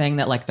everything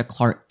that like the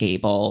Clark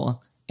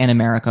Gable in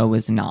America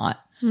was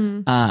not.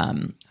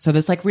 So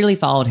this like really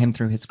followed him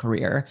through his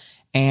career.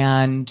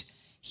 And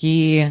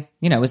he,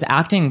 was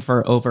acting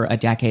for over a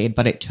decade,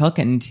 but it took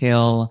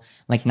until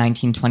like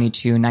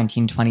 1922,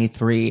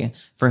 1923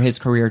 for his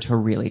career to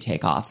really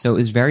take off. So it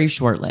was very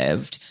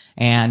short-lived.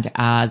 And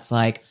as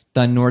like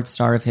the North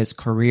Star of his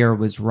career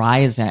was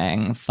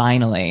rising,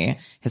 finally,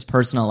 his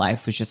personal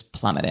life was just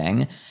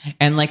plummeting.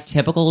 And like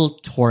typical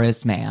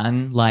Taurus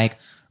man, like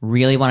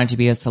really wanted to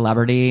be a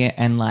celebrity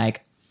and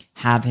like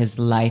have his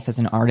life as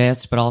an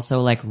artist, but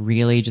also like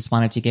really just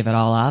wanted to give it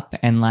all up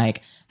and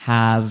like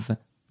have,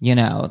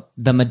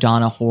 the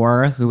Madonna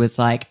whore who was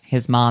like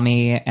his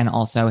mommy and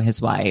also his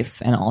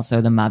wife and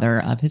also the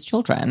mother of his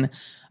children.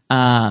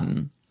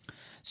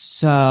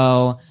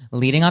 So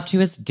leading up to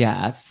his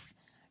death,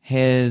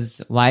 his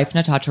wife,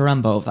 Natasha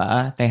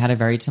Rambova, they had a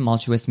very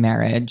tumultuous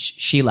marriage.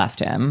 She left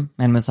him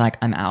and was like,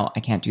 I'm out. I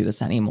can't do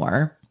this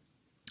anymore.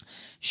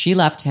 She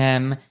left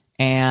him,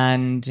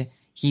 and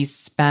he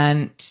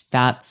spent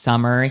that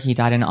summer, he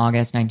died in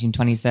August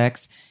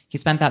 1926. He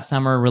spent that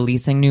summer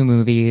releasing new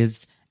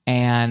movies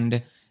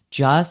and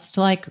just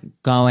like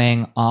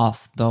going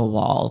off the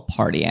wall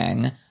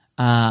partying,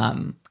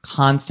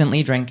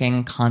 constantly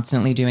drinking,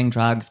 constantly doing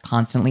drugs,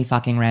 constantly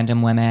fucking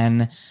random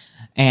women,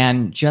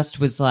 and just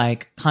was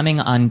like coming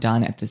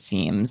undone at the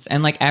seams.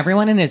 And like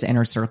everyone in his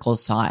inner circle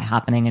saw it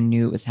happening and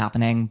knew it was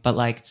happening, but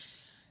like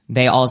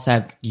they all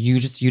said, you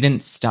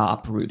didn't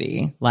stop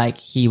Rudy. Like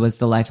he was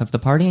the life of the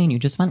party and you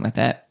just went with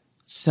it.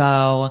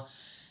 So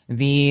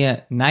the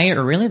night,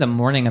 or really the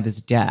morning of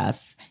his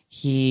death,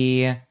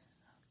 he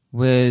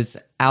was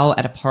out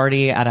at a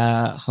party at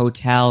a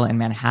hotel in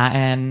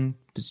Manhattan,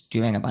 was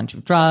doing a bunch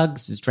of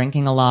drugs, was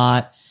drinking a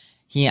lot.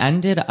 He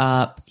had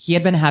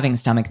been having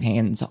stomach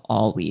pains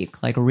all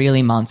week, like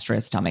really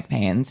monstrous stomach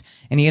pains.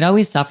 And he had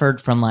always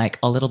suffered from like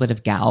a little bit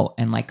of gout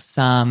and like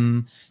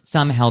some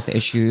health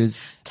issues.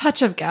 A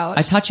touch of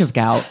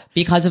gout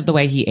because of the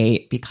way he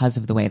ate, because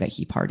of the way that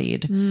he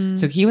partied.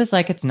 So he was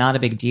like, it's not a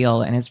big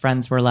deal. And his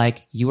friends were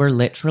like, you are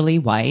literally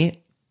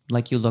white.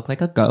 Like you look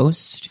like a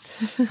ghost.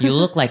 You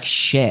look like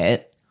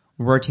shit.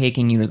 We're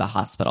taking you to the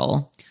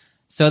hospital.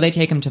 So they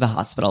take him to the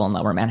hospital in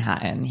Lower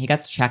Manhattan. He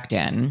gets checked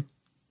in.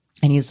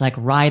 And he's like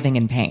writhing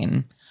in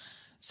pain.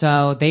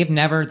 So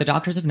the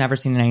doctors have never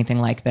seen anything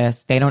like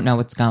this. They don't know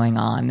what's going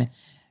on.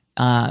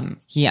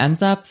 He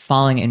ends up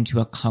falling into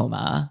a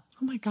coma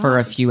for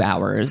a few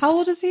hours. How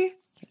old is he?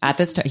 At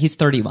this time, he's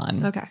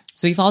 31. Okay.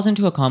 So he falls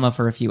into a coma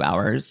for a few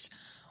hours.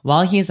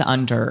 While he's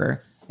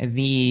under,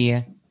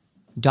 the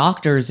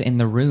doctors in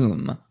the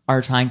room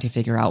are trying to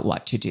figure out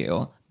what to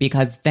do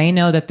because they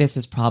know that this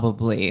is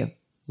probably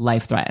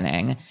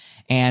life-threatening.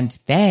 And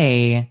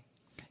they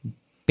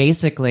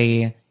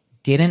basically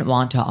didn't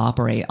want to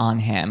operate on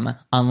him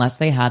unless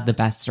they had the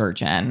best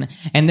surgeon.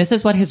 And this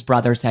is what his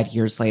brother said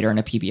years later in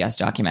a PBS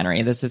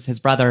documentary. This is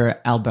his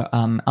brother,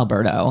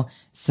 Alberto.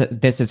 So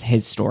this is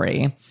his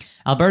story.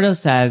 Alberto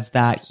says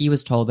that he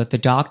was told that the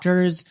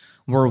doctors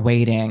were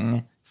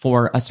waiting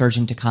for a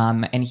surgeon to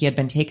come, and he had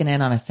been taken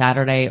in on a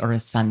Saturday or a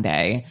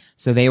Sunday.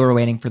 So they were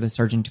waiting for the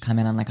surgeon to come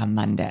in on like a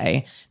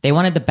Monday. They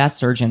wanted the best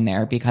surgeon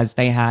there because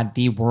they had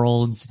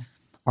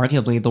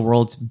arguably the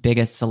world's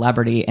biggest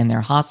celebrity in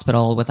their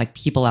hospital with like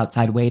people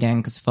outside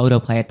waiting because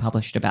Photoplay had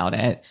published about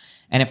it.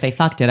 And if they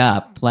fucked it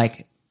up,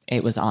 like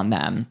it was on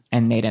them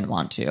and they didn't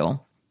want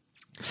to.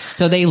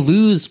 So they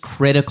lose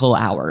critical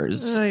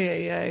hours.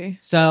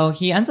 So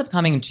he ends up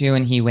coming to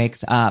and he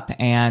wakes up.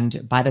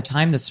 And by the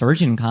time the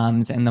surgeon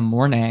comes in the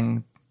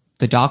morning,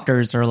 the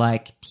doctors are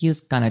like,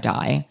 he's gonna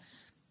die.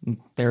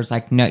 There's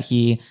like, no,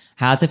 he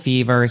has a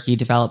fever. He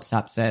develops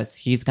sepsis.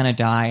 He's going to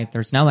die.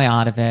 There's no way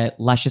out of it.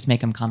 Let's just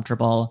make him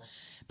comfortable.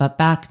 But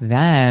back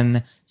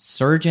then,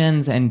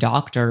 surgeons and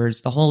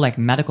doctors, the whole like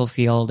medical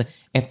field,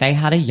 if they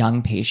had a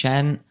young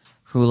patient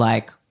who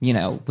like, you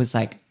know, was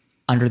like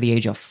under the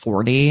age of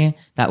 40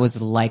 that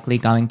was likely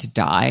going to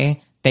die,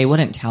 they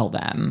wouldn't tell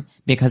them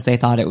because they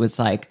thought it was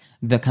like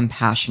the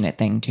compassionate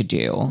thing to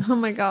do, Oh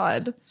my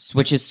God.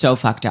 which is so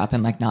fucked up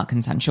and like not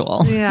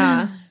consensual.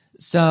 Yeah.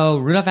 So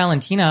Rudolph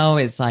Valentino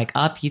is like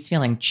up. He's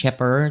feeling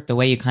chipper the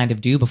way you kind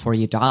of do before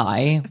you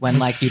die when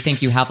like you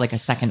think you have like a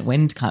second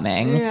wind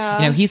coming. Yeah.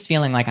 You know, he's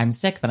feeling like I'm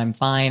sick, but I'm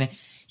fine.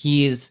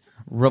 He's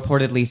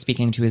reportedly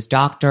speaking to his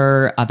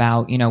doctor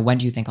about, you know, when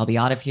do you think I'll be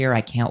out of here?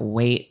 I can't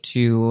wait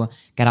to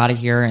get out of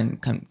here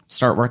and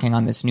start working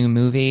on this new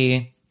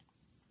movie.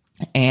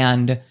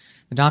 And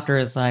the doctor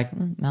is like,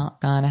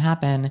 not gonna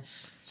happen.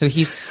 So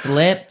he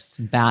slips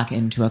back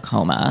into a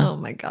coma. Oh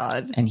my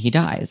God. And he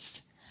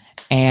dies.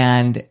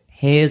 And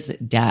his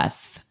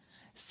death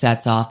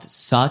sets off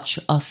such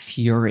a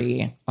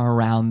fury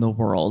around the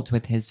world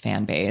with his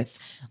fan base.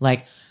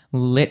 Like,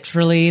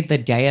 literally, the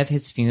day of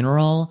his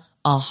funeral,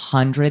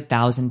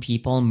 100,000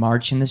 people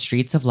march in the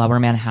streets of Lower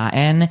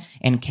Manhattan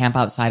and camp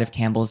outside of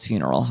Campbell's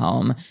funeral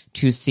home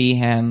to see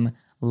him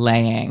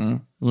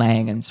laying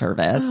in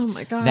service. Oh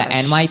my gosh. The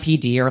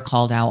NYPD are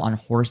called out on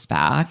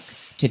horseback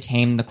to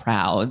tame the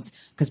crowds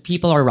because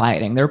people are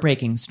rioting. They're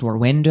breaking store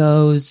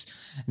windows.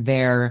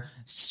 They're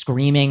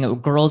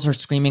screaming. Girls are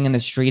screaming in the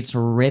streets,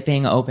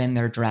 ripping open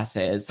their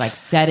dresses, like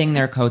setting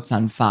their coats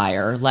on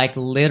fire. Like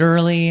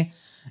literally,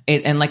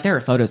 and like there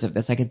are photos of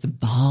this. Like it's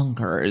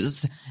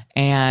bonkers.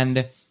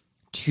 And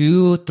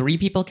 3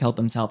 people killed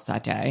themselves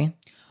that day.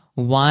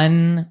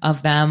 One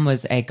of them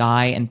was a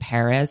guy in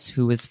Paris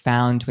who was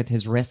found with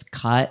his wrist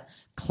cut,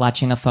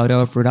 clutching a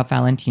photo of Rudolph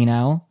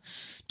Valentino.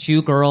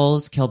 2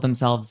 girls killed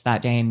themselves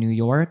that day in New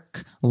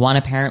York. One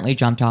apparently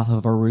jumped off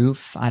of a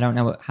roof. I don't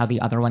know how the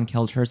other one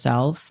killed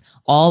herself.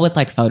 All with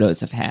like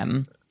photos of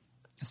him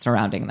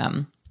surrounding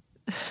them.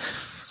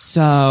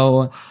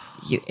 So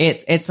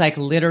it's like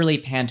literally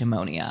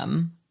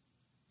pandemonium.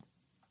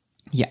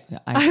 Yeah,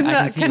 I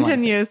can see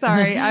Continue.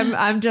 Sorry,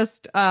 I'm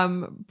just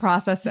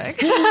processing.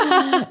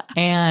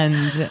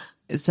 And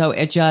so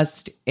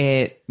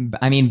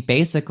I mean,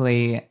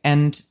 basically,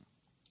 and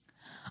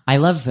I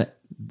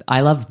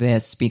love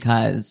this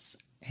because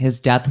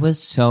his death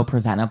was so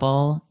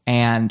preventable,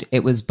 and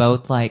it was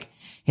both like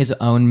his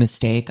own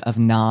mistake of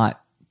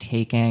not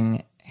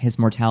taking his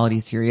mortality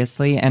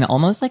seriously and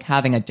almost like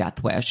having a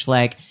death wish.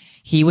 Like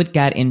he would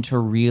get into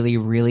really,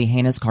 really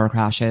heinous car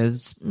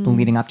crashes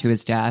leading up to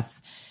his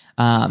death.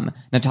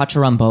 Natasha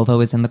Rambova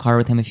was in the car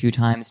with him a few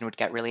times and would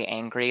get really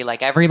angry.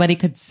 Like everybody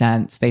could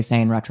sense, they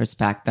say in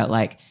retrospect, that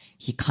like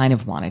he kind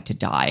of wanted to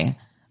die.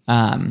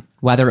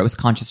 Whether it was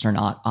conscious or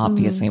not,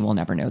 obviously we'll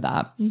never know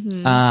that.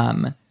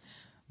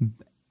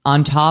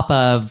 On top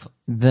of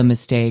the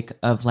mistake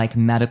of like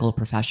medical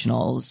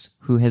professionals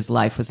who his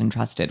life was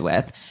entrusted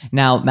with.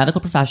 Now,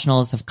 medical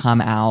professionals have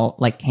came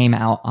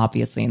out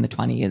obviously in the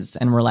 20s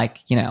and were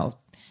like, you know,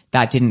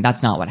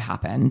 that's not what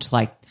happened.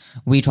 Like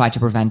we tried to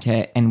prevent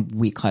it and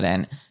we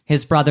couldn't.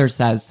 His brother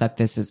says that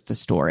this is the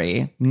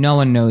story. No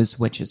one knows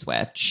which is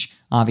which.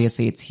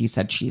 Obviously it's he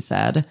said, she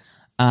said.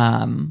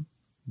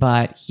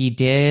 But he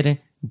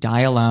did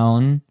die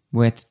alone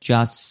with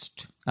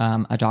just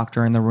a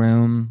doctor in the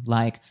room.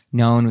 Like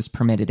no one was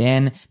permitted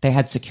in. They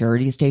had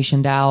security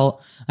stationed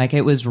out. Like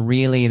it was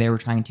really, they were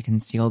trying to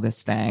conceal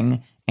this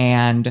thing.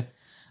 And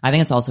I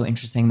think it's also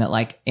interesting that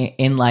like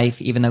in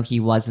life, even though he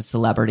was a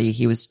celebrity,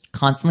 he was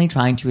constantly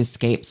trying to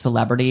escape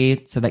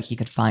celebrity so that he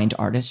could find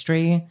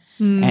artistry.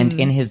 And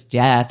in his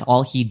death,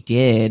 all he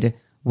did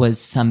was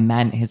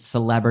cement his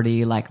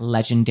celebrity, like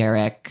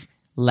legendaric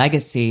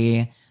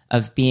legacy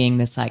of being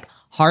this like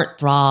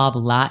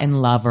heartthrob, Latin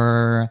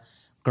lover.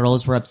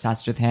 Girls were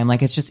obsessed with him.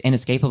 Like it's just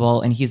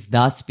inescapable. And he's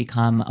thus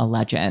become a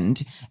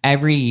legend.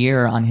 Every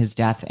year on his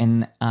death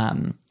in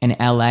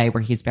LA,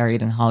 where he's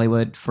buried in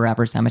Hollywood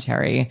Forever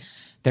Cemetery,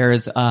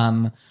 there's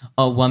a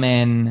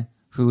woman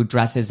who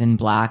dresses in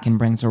black and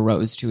brings a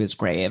rose to his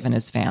grave, and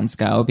his fans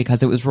go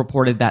because it was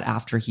reported that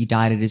after he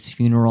died at his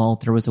funeral,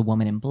 there was a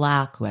woman in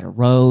black who had a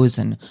rose.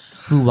 And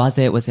who was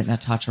it? Was it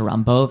Natasha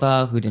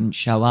Rambova who didn't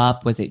show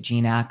up? Was it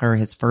Jean Acker,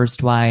 his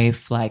first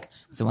wife? Like,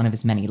 was it one of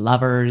his many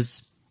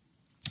lovers?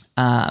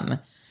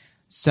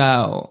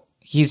 So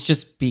he's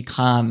just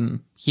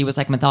become, he was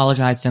like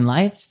mythologized in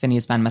life and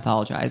he's been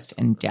mythologized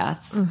in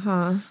death.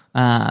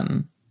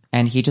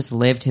 And he just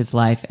lived his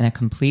life in a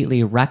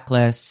completely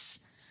reckless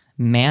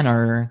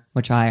manner,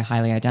 which I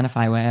highly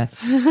identify with.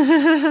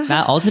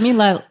 That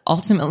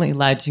ultimately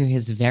led to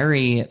his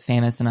very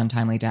famous and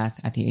untimely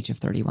death at the age of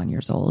 31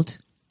 years old.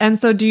 And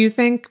so do you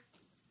think,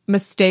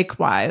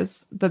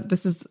 mistake-wise, that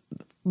this is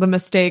the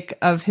mistake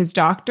of his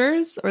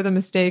doctors or the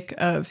mistake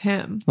of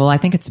him? Well, I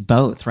think it's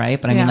both,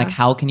 right? But I mean, Yeah. like,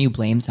 how can you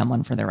blame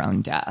someone for their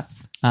own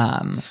death?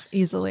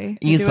 Easily.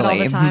 We do it all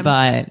the time.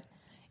 But,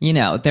 you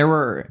know, there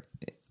were...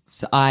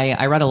 So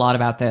I read a lot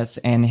about this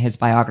in his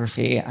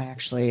biography. I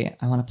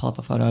want to pull up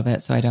a photo of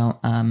it so I don't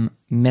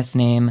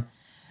misname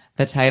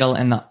the title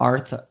and the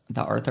author.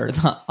 Arthur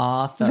the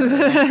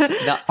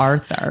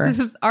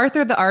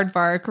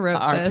Aardvark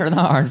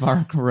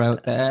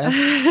wrote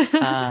this.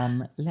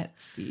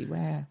 Let's see,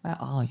 where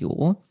are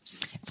you?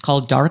 It's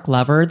called Dark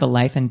Lover, The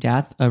Life and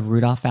Death of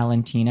Rudolph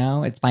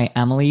Valentino. It's by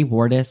Emily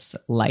Wardis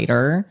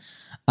Leiter.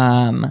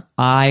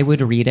 I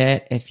would read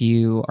it if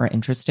you are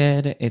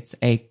interested. It's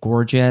a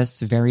gorgeous,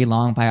 very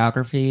long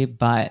biography,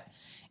 but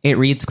it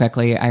reads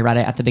quickly. I read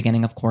it at the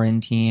beginning of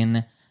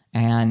quarantine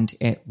and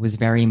it was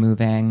very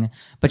moving.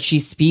 But she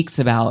speaks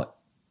about,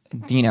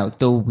 you know,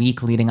 the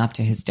week leading up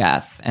to his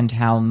death and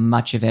how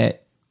much of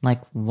it like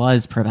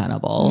was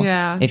preventable.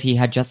 Yeah. If he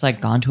had just like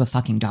gone to a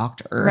fucking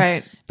doctor.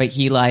 Right. But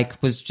he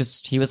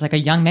was like a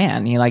young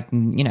man. He like,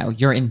 you know,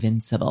 you're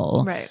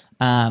invincible. Right.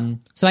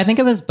 So I think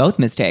it was both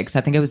mistakes.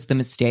 I think it was the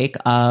mistake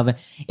of,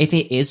 if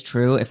it is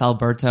true, if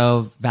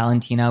Alberto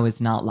Valentino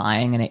is not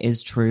lying and it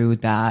is true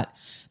that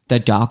the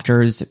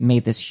doctors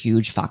made this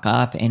huge fuck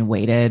up and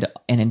waited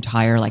an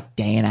entire like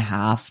day and a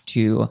half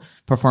to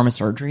perform a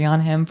surgery on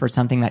him for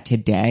something that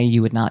today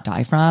you would not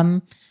die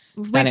from.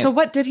 Wait, so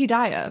what did he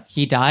die of?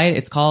 He died,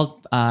 it's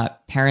called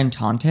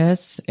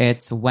peritonitis.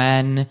 It's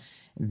when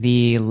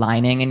the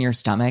lining in your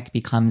stomach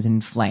becomes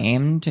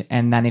inflamed.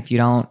 And then if you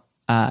don't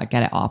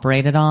get it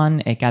operated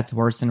on, it gets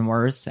worse and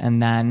worse. And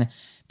then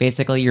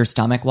basically your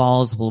stomach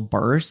walls will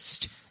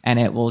burst and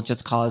it will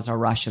just cause a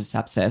rush of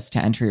sepsis to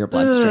enter your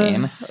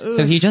bloodstream.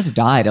 So he just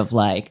died of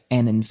like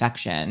an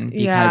infection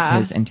because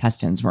his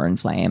intestines were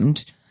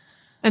inflamed.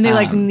 And they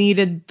like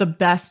needed the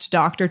best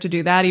doctor to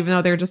do that, even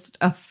though they're just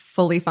a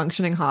fully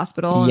functioning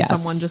hospital and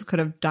someone just could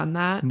have done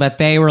that. But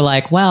they were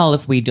like, well,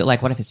 if we do,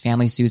 like, what if his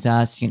family sues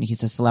us? You know,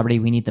 he's a celebrity.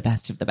 We need the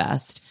best of the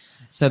best.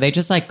 So they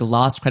just like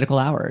lost critical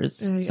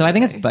hours. So I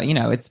think it's, but you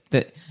know, it's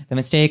the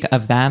mistake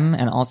of them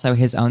and also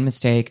his own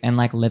mistake and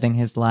like living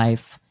his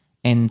life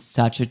in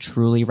such a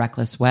truly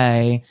reckless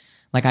way.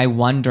 Like, I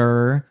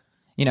wonder,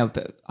 you know,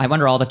 I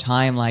wonder all the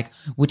time, like,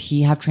 would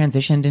he have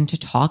transitioned into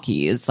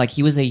talkies? Like,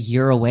 he was a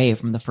year away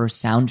from the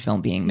first sound film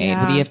being made.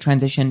 Yeah. Would he have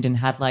transitioned and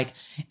had like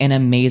an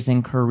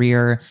amazing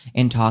career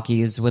in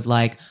talkies? Would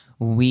like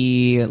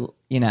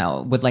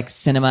would like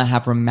cinema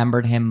have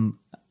remembered him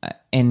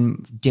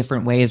in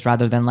different ways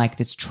rather than like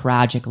this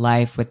tragic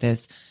life with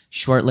this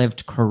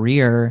short-lived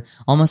career,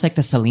 almost like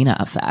the Selena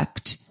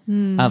effect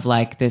of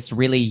like this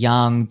really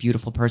young,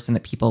 beautiful person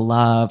that people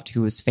loved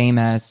who was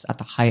famous at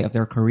the height of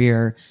their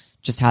career,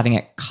 just having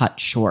it cut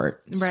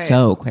short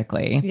so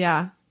quickly.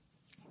 Yeah.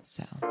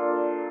 So.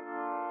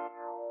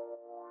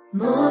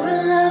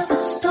 Moral of the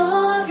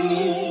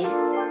story.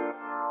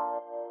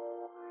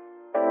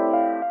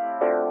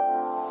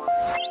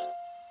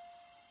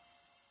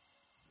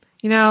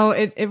 You know,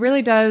 it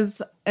really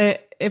does.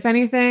 If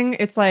anything,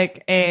 it's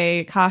like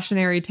a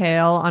cautionary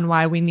tale on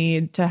why we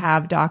need to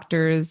have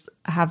doctors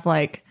have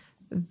like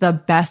the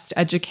best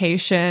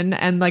education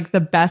and like the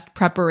best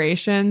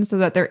preparation so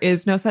that there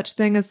is no such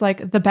thing as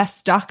like the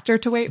best doctor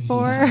to wait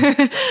for.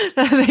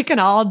 They can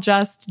all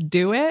just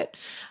do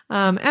it.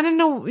 And I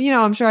know, you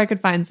know, I'm sure I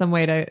could find some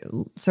way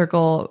to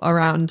circle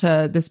around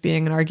to this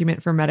being an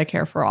argument for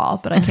Medicare for all,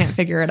 but I can't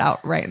figure it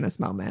out right in this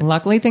moment.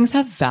 Luckily, things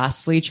have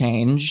vastly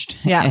changed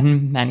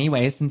in many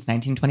ways since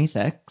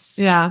 1926.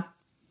 Yeah.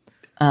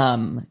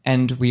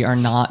 And we are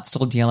not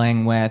still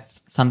dealing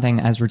with something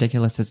as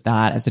ridiculous as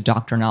that, as a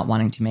doctor not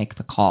wanting to make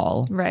the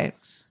call. Right.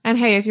 And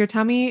hey, if your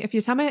tummy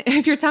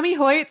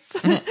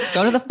hoits,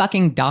 go to the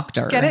fucking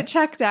doctor. Get it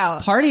checked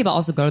out. Party, but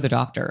also go to the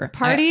doctor.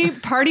 Party,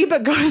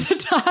 but go to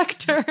the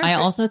doctor. I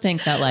also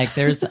think that like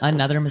there's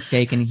another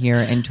mistake in here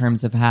in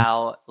terms of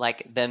how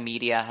like the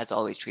media has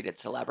always treated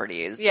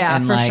celebrities. Yeah,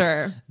 and, for like,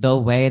 sure. The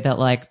way that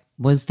like,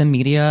 was the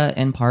media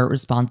in part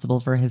responsible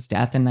for his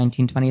death in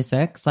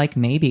 1926? Like,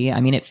 maybe. I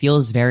mean, it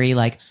feels very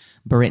like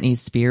Britney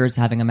Spears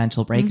having a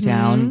mental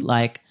breakdown.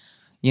 Like,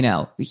 you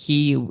know,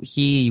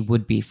 he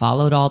would be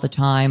followed all the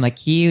time. Like,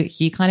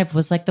 he kind of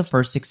was like the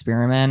first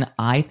experiment,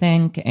 I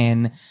think,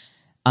 in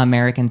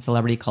American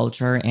celebrity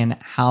culture in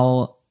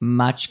how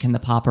much can the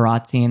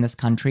paparazzi in this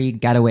country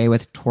get away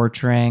with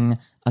torturing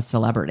a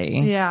celebrity.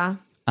 Yeah.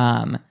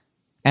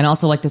 And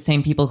also, like, the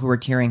same people who were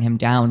tearing him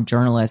down,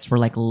 journalists, were,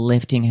 like,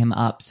 lifting him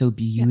up so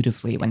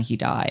beautifully when he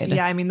died.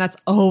 Yeah, I mean, that's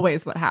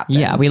always what happens.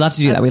 Yeah, we love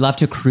to do that. We love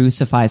to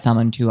crucify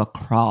someone to a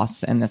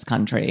cross in this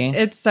country.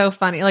 It's so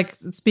funny. Like,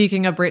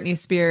 speaking of Britney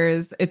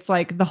Spears, it's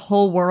like the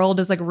whole world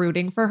is, like,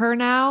 rooting for her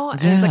now.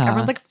 And it's like,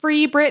 everyone's like,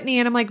 free Britney.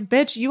 And I'm like,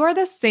 bitch, you are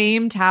the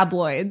same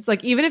tabloids.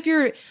 Like, even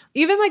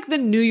like, the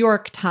New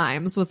York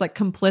Times was, like,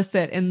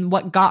 complicit in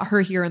what got her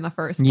here in the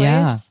first place.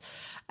 Yeah.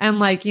 And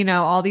like, you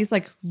know, all these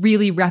like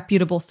really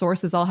reputable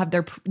sources all have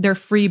their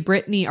free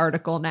Britney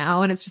article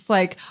now. And it's just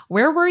like,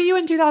 where were you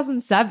in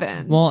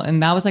 2007? Well,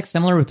 and that was like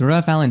similar with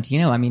Rudolph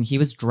Valentino. I mean, he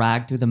was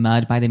dragged through the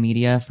mud by the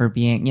media for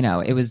being, you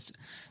know, it was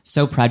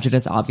so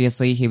prejudiced.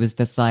 Obviously, he was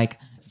this like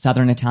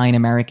Southern Italian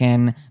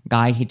American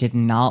guy. He did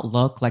not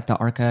look like the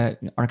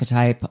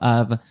archetype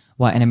of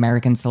what an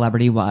American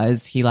celebrity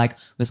was. He like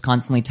was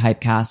constantly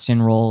typecast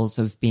in roles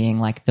of being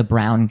like the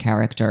brown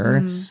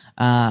character.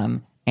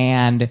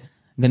 And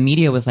the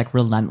media was like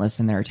relentless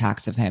in their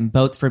attacks of him,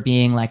 both for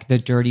being like the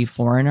dirty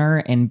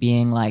foreigner and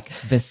being like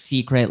the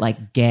secret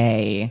like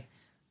gay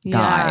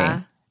guy.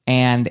 Yeah.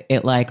 And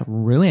it like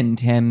ruined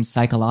him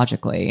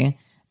psychologically.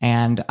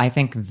 And I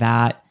think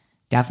that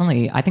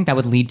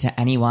would lead to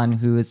anyone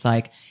who is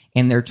like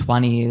in their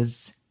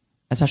 20s,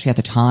 especially at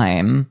the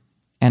time,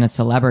 and a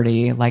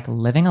celebrity, like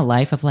living a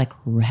life of like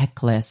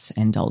reckless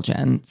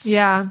indulgence.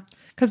 Yeah.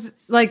 Because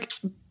like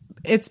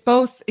it's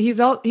both, he's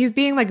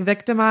being like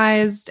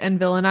victimized and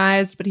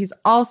villainized, but he's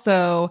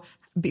also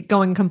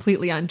going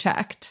completely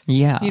unchecked.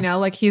 Yeah. You know,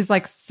 like he's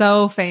like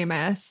so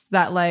famous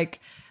that like,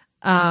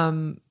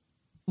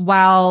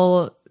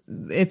 while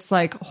it's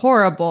like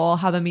horrible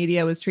how the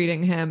media was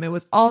treating him, it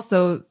was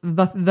also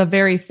the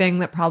very thing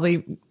that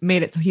probably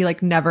made it so he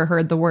like never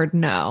heard the word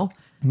no.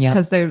 Yep.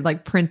 Because they're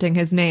like printing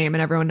his name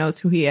and everyone knows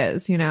who he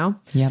is, you know?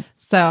 Yep.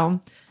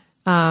 So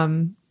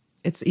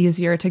it's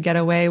easier to get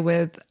away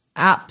with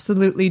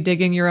absolutely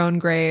digging your own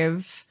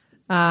grave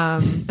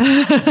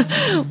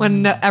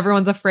when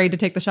everyone's afraid to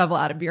take the shovel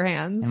out of your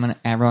hands. And when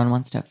everyone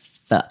wants to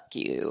fuck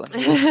you.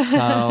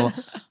 So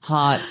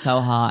hot, so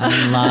hot.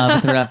 I'm in love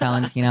with Rudolph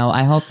Valentino.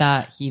 I hope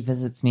that he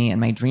visits me in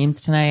my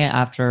dreams tonight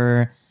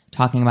after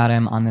talking about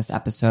him on this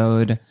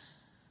episode.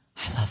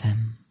 I love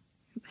him.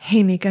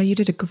 Hey, Nika, you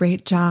did a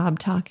great job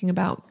talking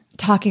about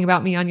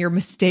me on your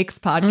Mistakes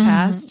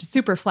podcast.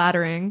 Super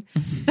flattering.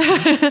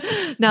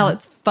 Now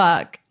let's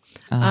fuck.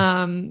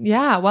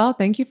 Yeah, well,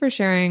 thank you for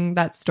sharing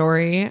that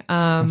story.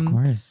 Of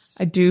course.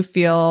 I do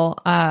feel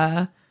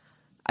I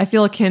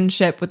feel a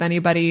kinship with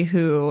anybody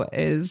who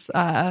is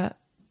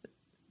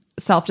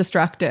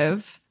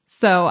self-destructive.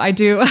 So I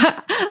do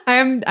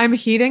I'm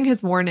heeding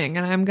his warning,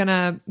 and I'm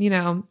gonna,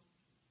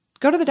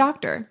 go to the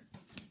doctor.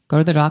 Go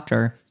to the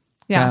doctor.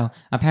 Yeah. Go.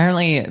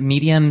 Apparently,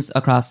 mediums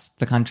across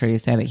the country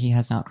say that he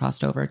has not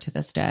crossed over to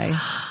this day.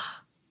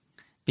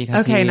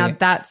 Because now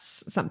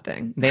that's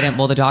something. They didn't.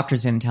 Well, the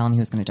doctors didn't tell him he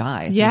was going to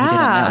die, so he didn't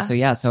Yeah. know. So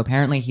yeah. So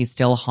apparently, he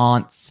still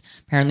haunts.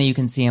 Apparently, you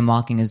can see him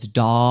walking his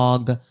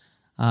dog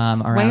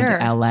around Where?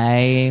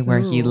 LA, where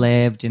he Ooh.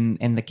 lived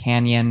in the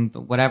canyon,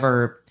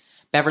 whatever.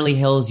 Beverly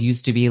Hills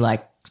used to be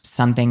like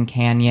something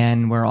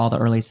canyon where all the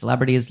early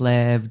celebrities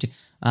lived.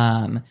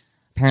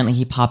 Apparently,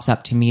 he pops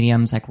up to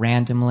mediums like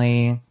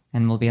randomly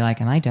and will be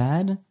like, "Am I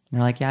dead?" And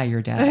they're like, "Yeah,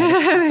 you're dead."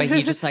 But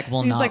he just like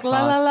will He's not. like, cross.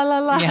 la, la, la, la,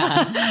 la. Yeah.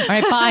 All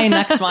right, bye.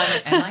 Next one.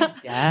 Am I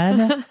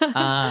dead?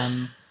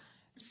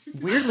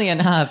 Weirdly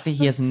enough,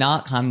 he has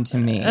not come to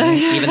me,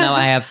 even though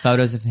I have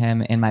photos of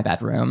him in my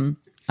bedroom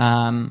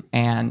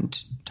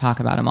and talk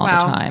about him all the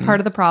time. Part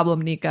of the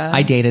problem, Nika.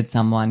 I dated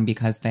someone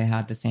because they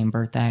had the same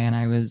birthday, and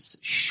I was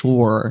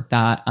sure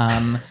that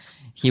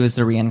he was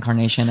the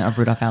reincarnation of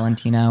Rudolph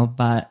Valentino,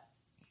 but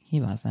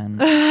he wasn't.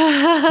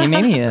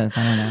 Maybe he is.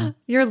 I don't know.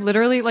 You're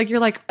literally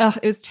ugh,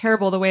 it was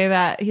terrible the way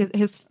that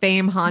his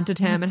fame haunted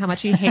him and how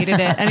much he hated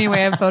it. Anyway,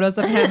 I have photos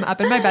of him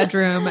up in my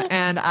bedroom,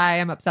 and I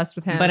am obsessed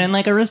with him. But in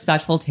like a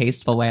respectful,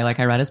 tasteful way.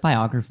 Like I read his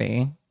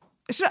biography.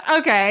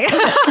 Okay.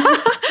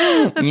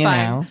 That's You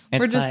fine. know,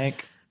 it's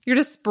like... You're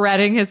just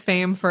spreading his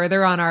fame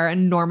further on our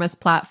enormous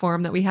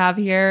platform that we have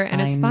here, and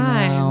it's fine.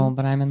 I know,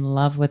 but I'm in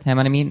love with him.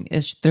 And I mean,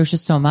 there's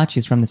just so much.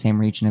 He's from the same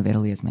region of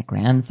Italy as my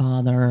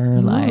grandfather.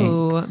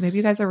 Ooh, maybe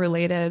you guys are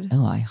related.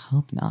 Oh, I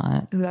hope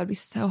not. Ooh, that'd be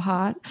so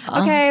hot.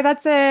 Okay,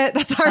 that's it.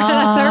 That's our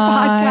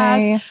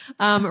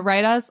podcast.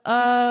 Write us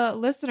a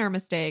listener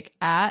mistake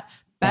at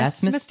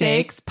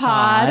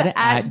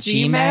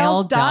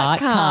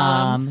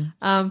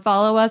bestmistakespod@gmail.com.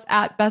 Follow us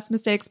at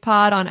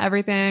bestmistakespod on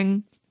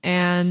everything,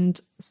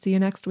 and see you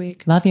next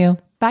week. Love you.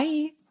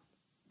 Bye.